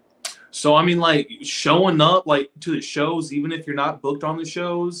 So, I mean, like, showing up, like, to the shows, even if you're not booked on the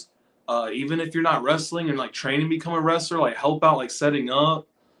shows, even if you're not wrestling and, like, training to become a wrestler, like, help out, like, setting up.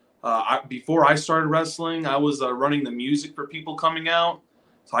 Before I started wrestling, I was running the music for people coming out.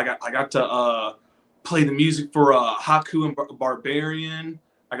 So I got to play the music for Haku and Barbarian.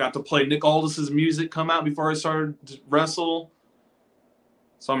 I got to play Nick Aldis's music come out before I started to wrestle.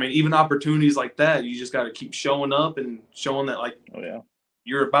 So, I mean, even opportunities like that, you just got to keep showing up and showing that, like,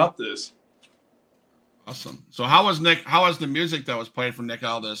 you're about this. Awesome. So how was the music that was played from Nick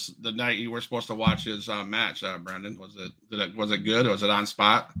Aldis the night you were supposed to watch his match, Brandon? Was it good? Was it on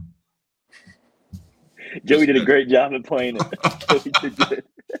spot? Joey did a great job at playing it. Joey did good.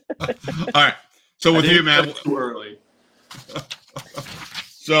 All right. So with you, man. Too early.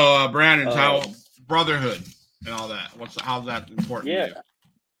 So Brandon, how brotherhood and all that? How's that important to you?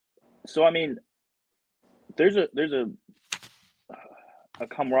 So I mean, there's a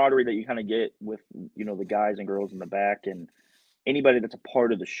camaraderie that you kind of get with, you know, the guys and girls in the back, and anybody that's a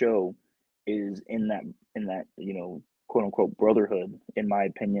part of the show is in that, you know, quote unquote brotherhood, in my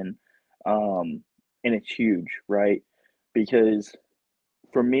opinion. And it's huge, right? Because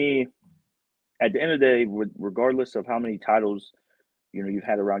for me, at the end of the day, regardless of how many titles, you know, you've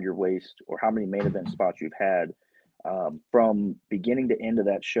had around your waist or how many main event spots you've had, from beginning to end of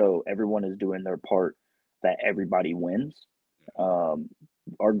that show, everyone is doing their part that everybody wins.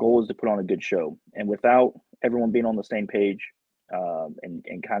 Our goal is to put on a good show, and without everyone being on the same page,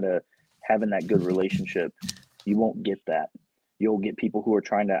 and kind of having that good relationship, you won't get that. You'll get people who are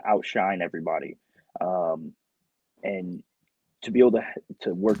trying to outshine everybody, and to be able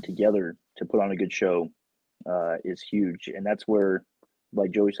to work together to put on a good show is huge. And that's where,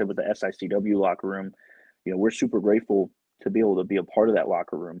 like Joey said, with the SICW locker room, you know, we're super grateful to be able to be a part of that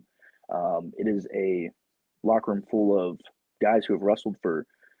locker room. It is a locker room full of guys who have wrestled for,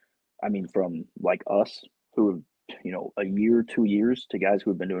 I mean, from like us who have, you know, a year, 2 years, to guys who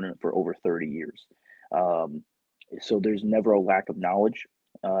have been doing it for over 30 years. So there's never a lack of knowledge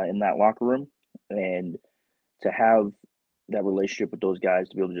in that locker room. And to have that relationship with those guys,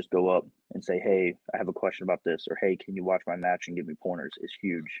 to be able to just go up and say, hey, I have a question about this, or hey, can you watch my match and give me pointers, is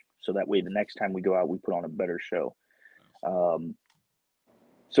huge. So that way the next time we go out, we put on a better show.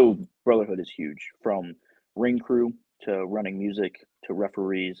 So brotherhood is huge, from ring crew to running music to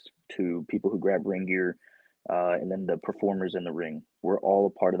referees to people who grab ring gear, and then the performers in the ring. We're all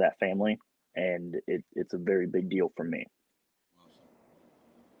a part of that family, and it's a very big deal for me.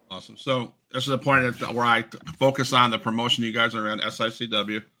 Awesome. So this is the point where I focus on the promotion you guys are in,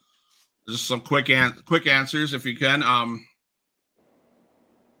 SICW. Just some quick answers if you can.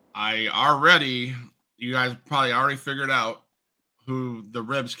 You guys probably already figured out who the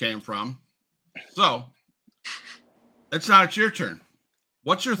ribs came from. So it's your turn.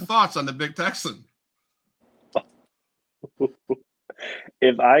 What's your thoughts on the Big Texan?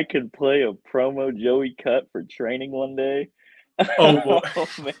 If I could play a promo Joey cut for training one day. Oh,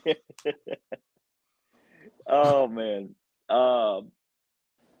 man. Oh, man.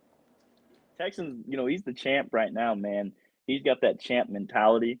 Texans, you know, he's the champ right now, man. He's got that champ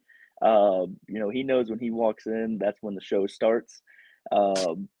mentality. You know, he knows when he walks in, that's when the show starts.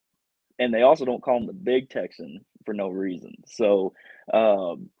 And they also don't call him the Big Texan for no reason. So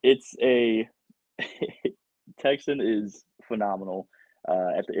it's a Texan is phenomenal.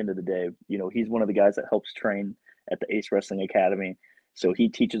 At the end of the day, you know, he's one of the guys that helps train at the Ace Wrestling Academy. So he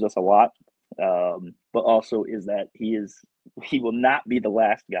teaches us a lot. But also is that he will not be the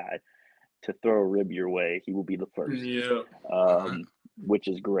last guy to throw a rib your way. He will be the first. Yeah. Which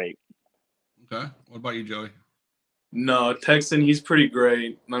is great. Okay. What about you, Joey? No, Texan, he's pretty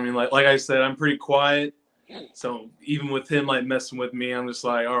great. I mean, like I said, I'm pretty quiet. So even with him like messing with me, I'm just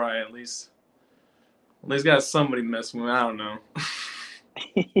like, all right, at least got somebody messing with me. I don't know.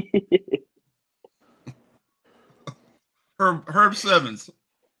 Herb Simmons.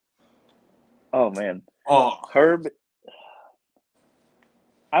 Oh man. Oh, Herb.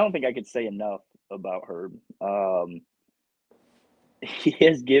 I don't think I could say enough about Herb. He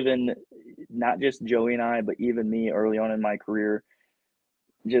has given not just Joey and I, but even me early on in my career,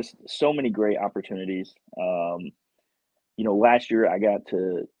 just so many great opportunities. You know, last year I got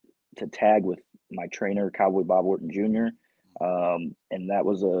to tag with my trainer, Cowboy Bob Orton Jr., and that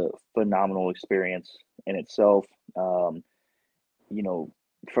was a phenomenal experience in itself. You know,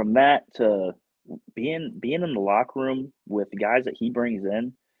 from that to being in the locker room with the guys that he brings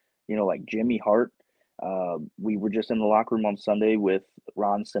in, you know, like Jimmy Hart, We were just in the locker room on Sunday with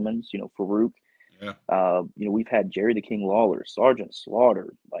Ron Simmons, Farouk. Yeah. We've had Jerry the King Lawler, Sergeant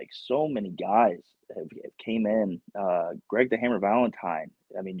Slaughter, like so many guys have came in. Greg the Hammer Valentine.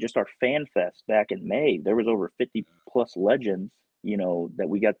 I mean, just our fan fest back in May, there was over 50 plus legends, that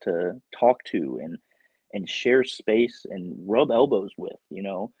we got to talk to and share space and rub elbows with,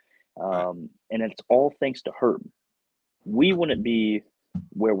 and it's all thanks to Herb. We wouldn't be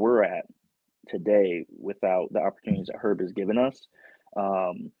where we're at today without the opportunities that Herb has given us.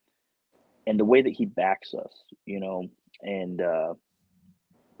 And the way that he backs us, and I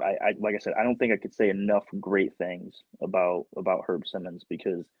like I said, I don't think I could say enough great things about Herb Simmons,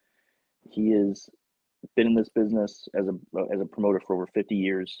 because he has been in this business as a promoter for over 50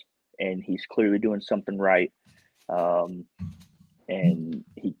 years, and he's clearly doing something right. And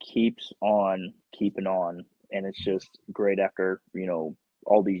he keeps on keeping on, and it's just great after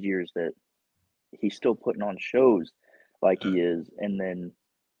all these years that he's still putting on shows like he is, and then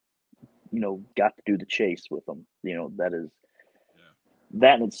got to do the chase with them.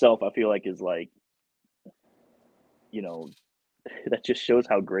 That in itself, I feel like is like, that just shows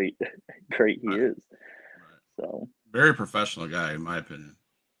how great he is. So very professional guy, in my opinion.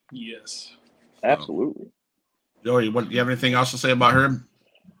 Yes, absolutely. Joey, do you have anything else to say about Herb?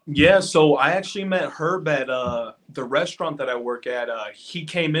 Yeah, so I actually met Herb at the restaurant that I work at. He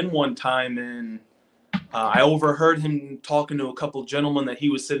came in one time, and I overheard him talking to a couple gentlemen that he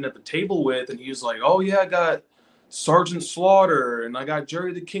was sitting at the table with, and he was like, "Oh yeah, I got Sergeant Slaughter, and I got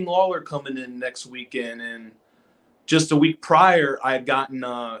Jerry the King Lawler coming in next weekend." And just a week prior, I had gotten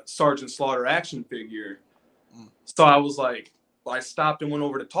a Sergeant Slaughter action figure. So I was like, I stopped and went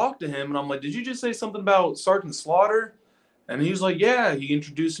over to talk to him, and I'm like, "Did you just say something about Sergeant Slaughter?" And he was like, "Yeah." He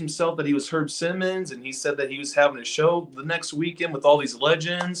introduced himself that he was Herb Simmons, and he said that he was having a show the next weekend with all these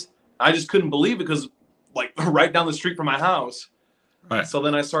legends. I just couldn't believe it, because like right down the street from my house. Right. So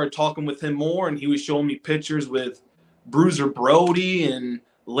then I started talking with him more, and he was showing me pictures with Bruiser Brody and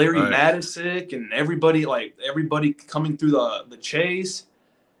Larry Madisick and everybody coming through the chase.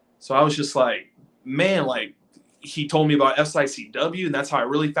 So I was just like, man, like he told me about SICW, and that's how I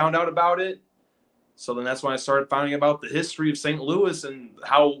really found out about it. So then that's when I started finding about the history of St. Louis and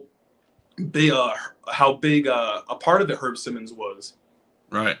how big a part of it Herb Simmons was.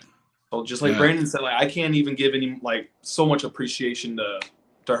 Right. So just like Brandon said, like I can't even give any so much appreciation to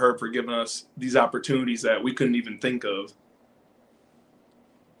Herb for giving us these opportunities that we couldn't even think of.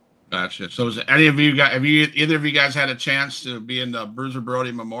 Gotcha. So have either of you guys had a chance to be in the Bruiser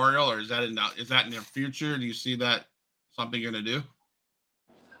Brody Memorial, or is that in the future? Do you see that something you're gonna do?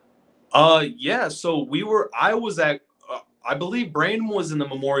 Yeah. So I was at. I believe Brandon was in the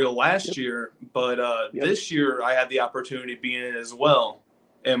memorial last year, but this year I had the opportunity to be in it as well.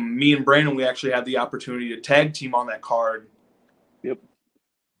 And me and Brandon, we actually had the opportunity to tag team on that card. Yep.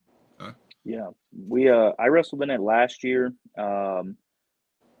 Yeah, I wrestled in it last year, and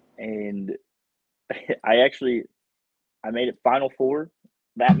I made it Final Four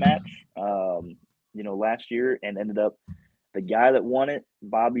that match, last year, and ended up the guy that won it,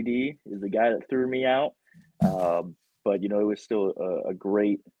 Bobby D, is the guy that threw me out. But it was still a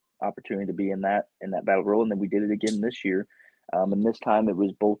great opportunity to be in that battle royal, and then we did it again this year. And this time it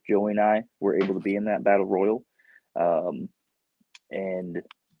was both Joey and I were able to be in that battle royal. And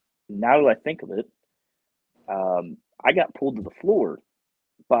now that I think of it, I got pulled to the floor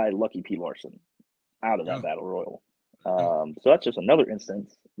by Lucky P. Larson out of that battle royal. So that's just another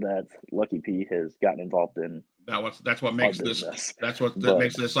instance that Lucky P has gotten involved in. That's what makes this. That's what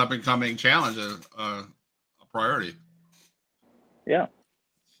makes this up and coming challenge a priority. Yeah.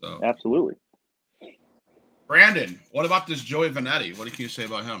 So absolutely. Brandon, what about this Joey Vanetti? What can you say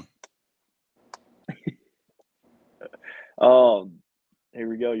about him? Here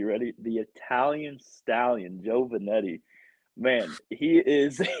we go. You ready? The Italian Stallion, Joe Vanetti. Man, he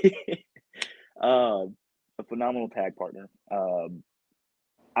is a phenomenal tag partner.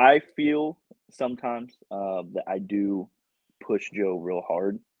 I feel sometimes that I do push Joe real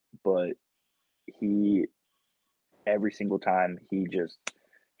hard, but every single time he just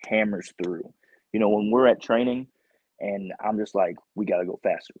hammers through. When we're at training and I'm just like, we got to go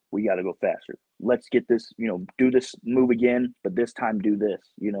faster. We got to go faster. Let's get this, do this move again, but this time do this.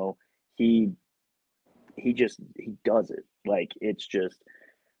 He does it. Like, it's just,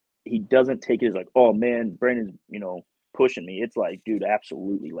 he doesn't take it as like, oh man, Brandon's, pushing me. It's like, dude,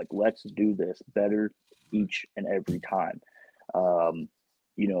 absolutely. Like, let's do this better each and every time. So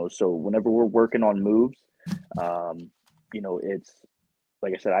whenever we're working on moves, it's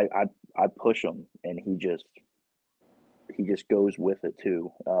like I said, I push him, and he just goes with it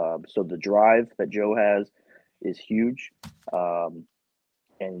too. So the drive that Joe has is huge.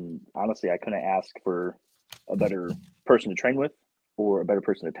 And honestly, I couldn't ask for a better person to train with or a better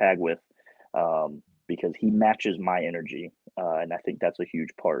person to tag with, because he matches my energy. And I think that's a huge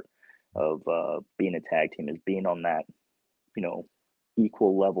part of being a tag team, is being on that,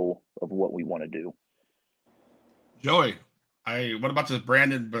 equal level of what we want to do. Joey, what about this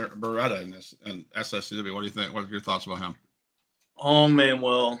Brandon Beretta in this and SICW? What do you think? What are your thoughts about him? Oh man,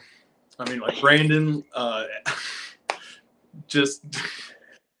 well, I mean, like Brandon, just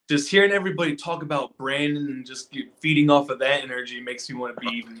hearing everybody talk about Brandon and just feeding off of that energy makes me want to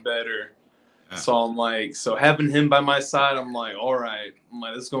be even better. Yeah. So I'm like, having him by my side, I'm like, all right,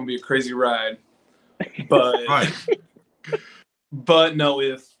 this is gonna be a crazy ride. But right. But no,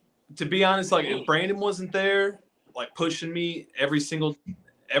 to be honest, like if Brandon wasn't there, like pushing me every single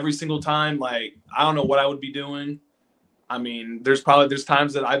time, like I don't know what I would be doing. I mean, there's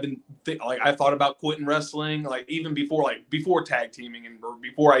times that I've been I thought about quitting wrestling, like even before tag teaming and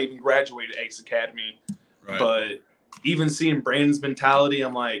before I even graduated Ace Academy. Right. But even seeing Brandon's mentality,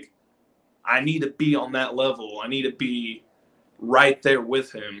 I'm like, I need to be on that level. I need to be right there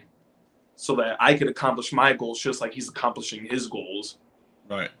with him so that I could accomplish my goals just like he's accomplishing his goals.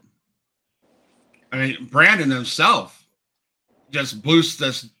 Right. I mean, Brandon himself just boosts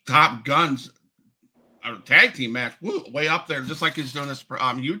this Top Guns tag team match way up there, just like he's doing this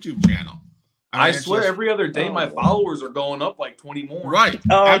YouTube channel. I swear, every other day my followers are going up like 20 more. Right.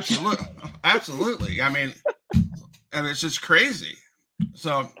 Absolutely. Absolutely. I mean, and it's just crazy.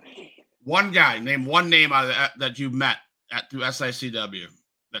 So, name one name out of that you met through SICW.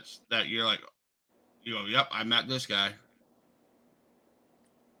 That you're like, yep, I met this guy.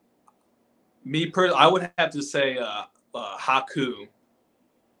 Me personally, I would have to say Haku.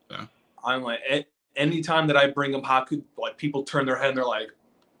 Yeah. I'm like, anytime that I bring up Haku, like people turn their head and they're like,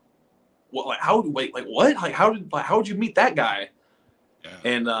 "What? Like how? Wait, like what? Like how did you meet that guy?" Yeah.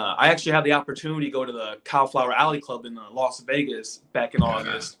 And I actually had the opportunity to go to the Cowflower Alley Club in Las Vegas back in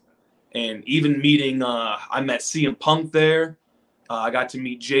August, and even meeting, I met CM Punk there. I got to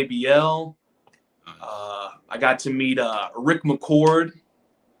meet JBL. I got to meet Rick McCord.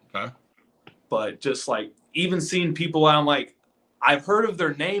 Okay. But just like even seeing people, I'm like, I've heard of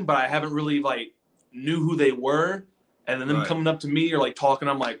their name, but I haven't really like knew who they were. And then them coming up to me or like talking,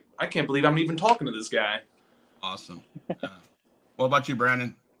 I'm like, I can't believe I'm even talking to this guy. Awesome. Yeah. What about you,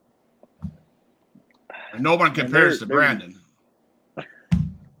 Brandon? No one compares to Brandon.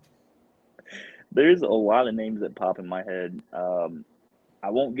 There's a lot of names that pop in my head. I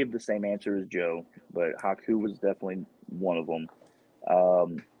won't give the same answer as Joe, but Haku was definitely one of them.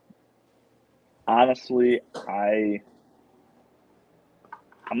 Honestly, I'm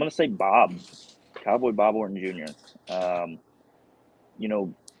going to say Bob, Cowboy Bob Orton Jr.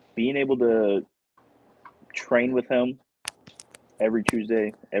 Being able to train with him every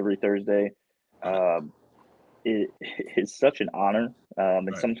Tuesday, every Thursday, it is such an honor.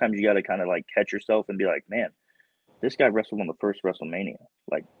 And sometimes you got to kind of like catch yourself and be like, man, this guy wrestled on the first WrestleMania.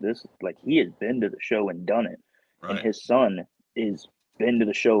 He has been to the show and done it. Right. And his son is been to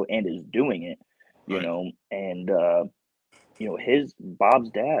the show and is doing it, and his Bob's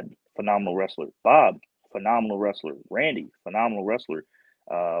dad, phenomenal wrestler. Bob, phenomenal wrestler. Randy, phenomenal wrestler.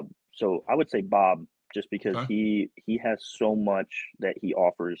 So I would say Bob, just because he has so much that he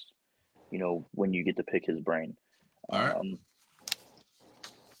offers, when you get to pick his brain. All right.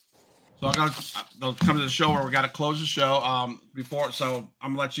 So I'm gonna come to the show where we got to close the show. So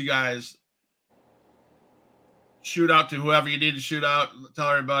I'm gonna let you guys shoot out to whoever you need to shoot out. Tell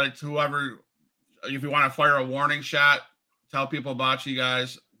everybody, to whoever, if you want to fire a warning shot, tell people about you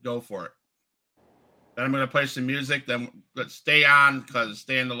guys. Go for it. Then I'm gonna play some music. Then let's stay on, because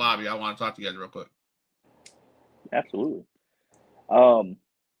stay in the lobby. I want to talk to you guys real quick. Absolutely.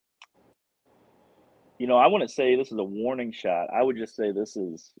 I wouldn't say this is a warning shot. I would just say this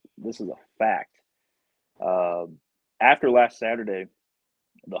is a fact. After last Saturday,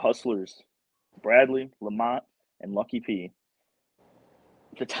 the Hustlers, Bradley, Lamont, and Lucky P,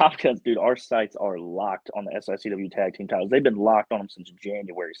 the Top Guns, dude, our sights are locked on the SICW Tag Team titles. They've been locked on them since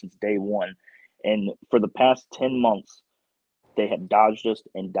January, since day one. And for the past 10 months, they have dodged us.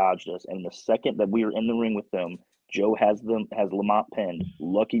 And the second that we are in the ring with them, Joe has Lamont pinned.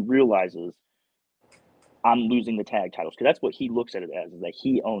 Lucky realizes, I'm losing the tag titles, because that's what he looks at it as, is that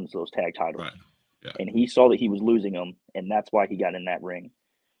he owns those tag titles. Right. Yeah. And he saw that he was losing them, and that's why he got in that ring.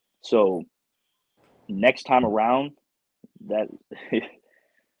 So next time around, that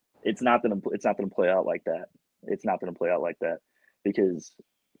it's not gonna play out like that. It's not gonna play out like that, because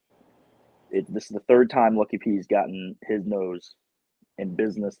this is the third time Lucky P's gotten his nose in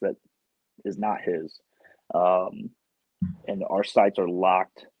business that is not his. And our sights are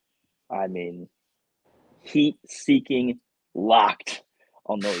locked. I mean, heat-seeking locked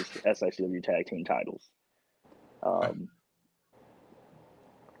on those SICW Tag Team titles.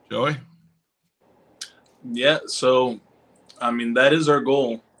 Joey? Yeah, so, I mean, that is our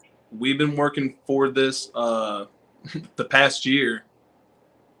goal. We've been working for this the past year.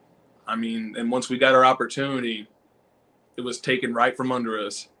 I mean, and once we got our opportunity, it was taken right from under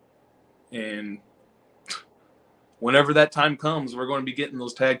us. And whenever that time comes, we're going to be getting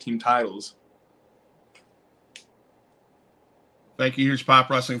those tag team titles. Thank you, huge Pop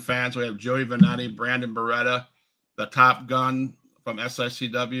Wrestling fans. We have Joey Venati, Brandon Beretta, the Top Gun from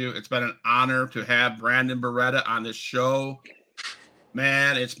SICW. It's been an honor to have Brandon Beretta on this show.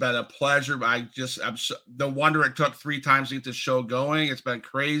 Man, it's been a pleasure. The wonder it took 3 times to get this show going. It's been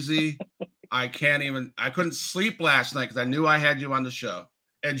crazy. I couldn't sleep last night because I knew I had you on the show.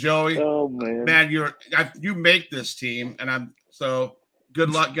 And Joey, man, you make this team, and so good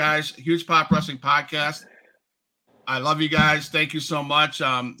luck, guys. Huge Pop Wrestling Podcast. I love you guys. Thank you so much.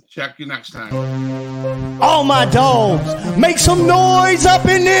 Check you next time. All my dogs, make some noise up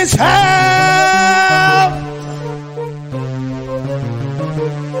in this house.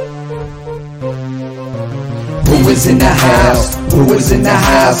 Who is in the house? Who is in the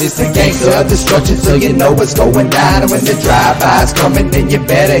house? It's the gangster of destruction, so you know what's going down. And when the drive-by's coming, then you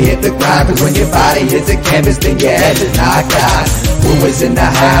better hit the grind. Cause when your body hits the canvas, then your head is knocked out. Who is in the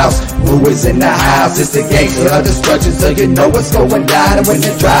house? Who is in the house? It's the gangster of destruction, so you know what's going down. And when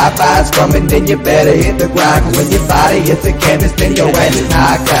the drive-by's coming, then you better hit the grind. Cause when your body hits the canvas, then your head is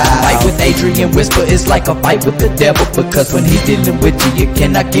knocked out. Fight with Adrian Whisper is like a fight with the devil, because when he's dealing with you, you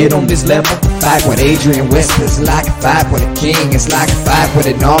cannot get on this level. Fight with Adrian Whisper is like a fight with a king. It's like a fight with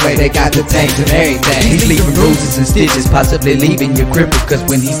an army. They got the tanks and everything. He's leaving bruises and stitches, possibly leaving you crippled. Cause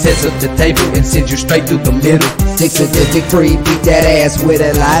when he sets up the table and sends you straight through the middle. 6 sadistic free, beat that ass with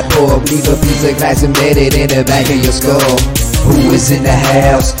a light bulb. Leave a piece of glass embedded in the back of your skull. Who is in the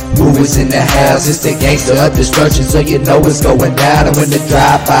house? Who is in the house? It's the gangster of destruction, so you know what's going down. And when the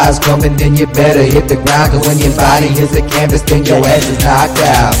drive-by's coming, then you better hit the ground. Cause when your body hits the canvas, then your ass is knocked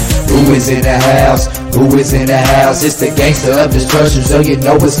out. Who is in the house? Who is in the house? It's the gangster of destruction, so you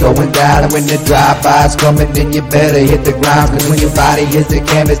know what's going down. And when the drive-by's coming, then you better hit the ground. Cause when your body hits the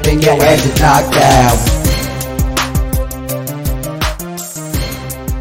canvas, then your ass is knocked out.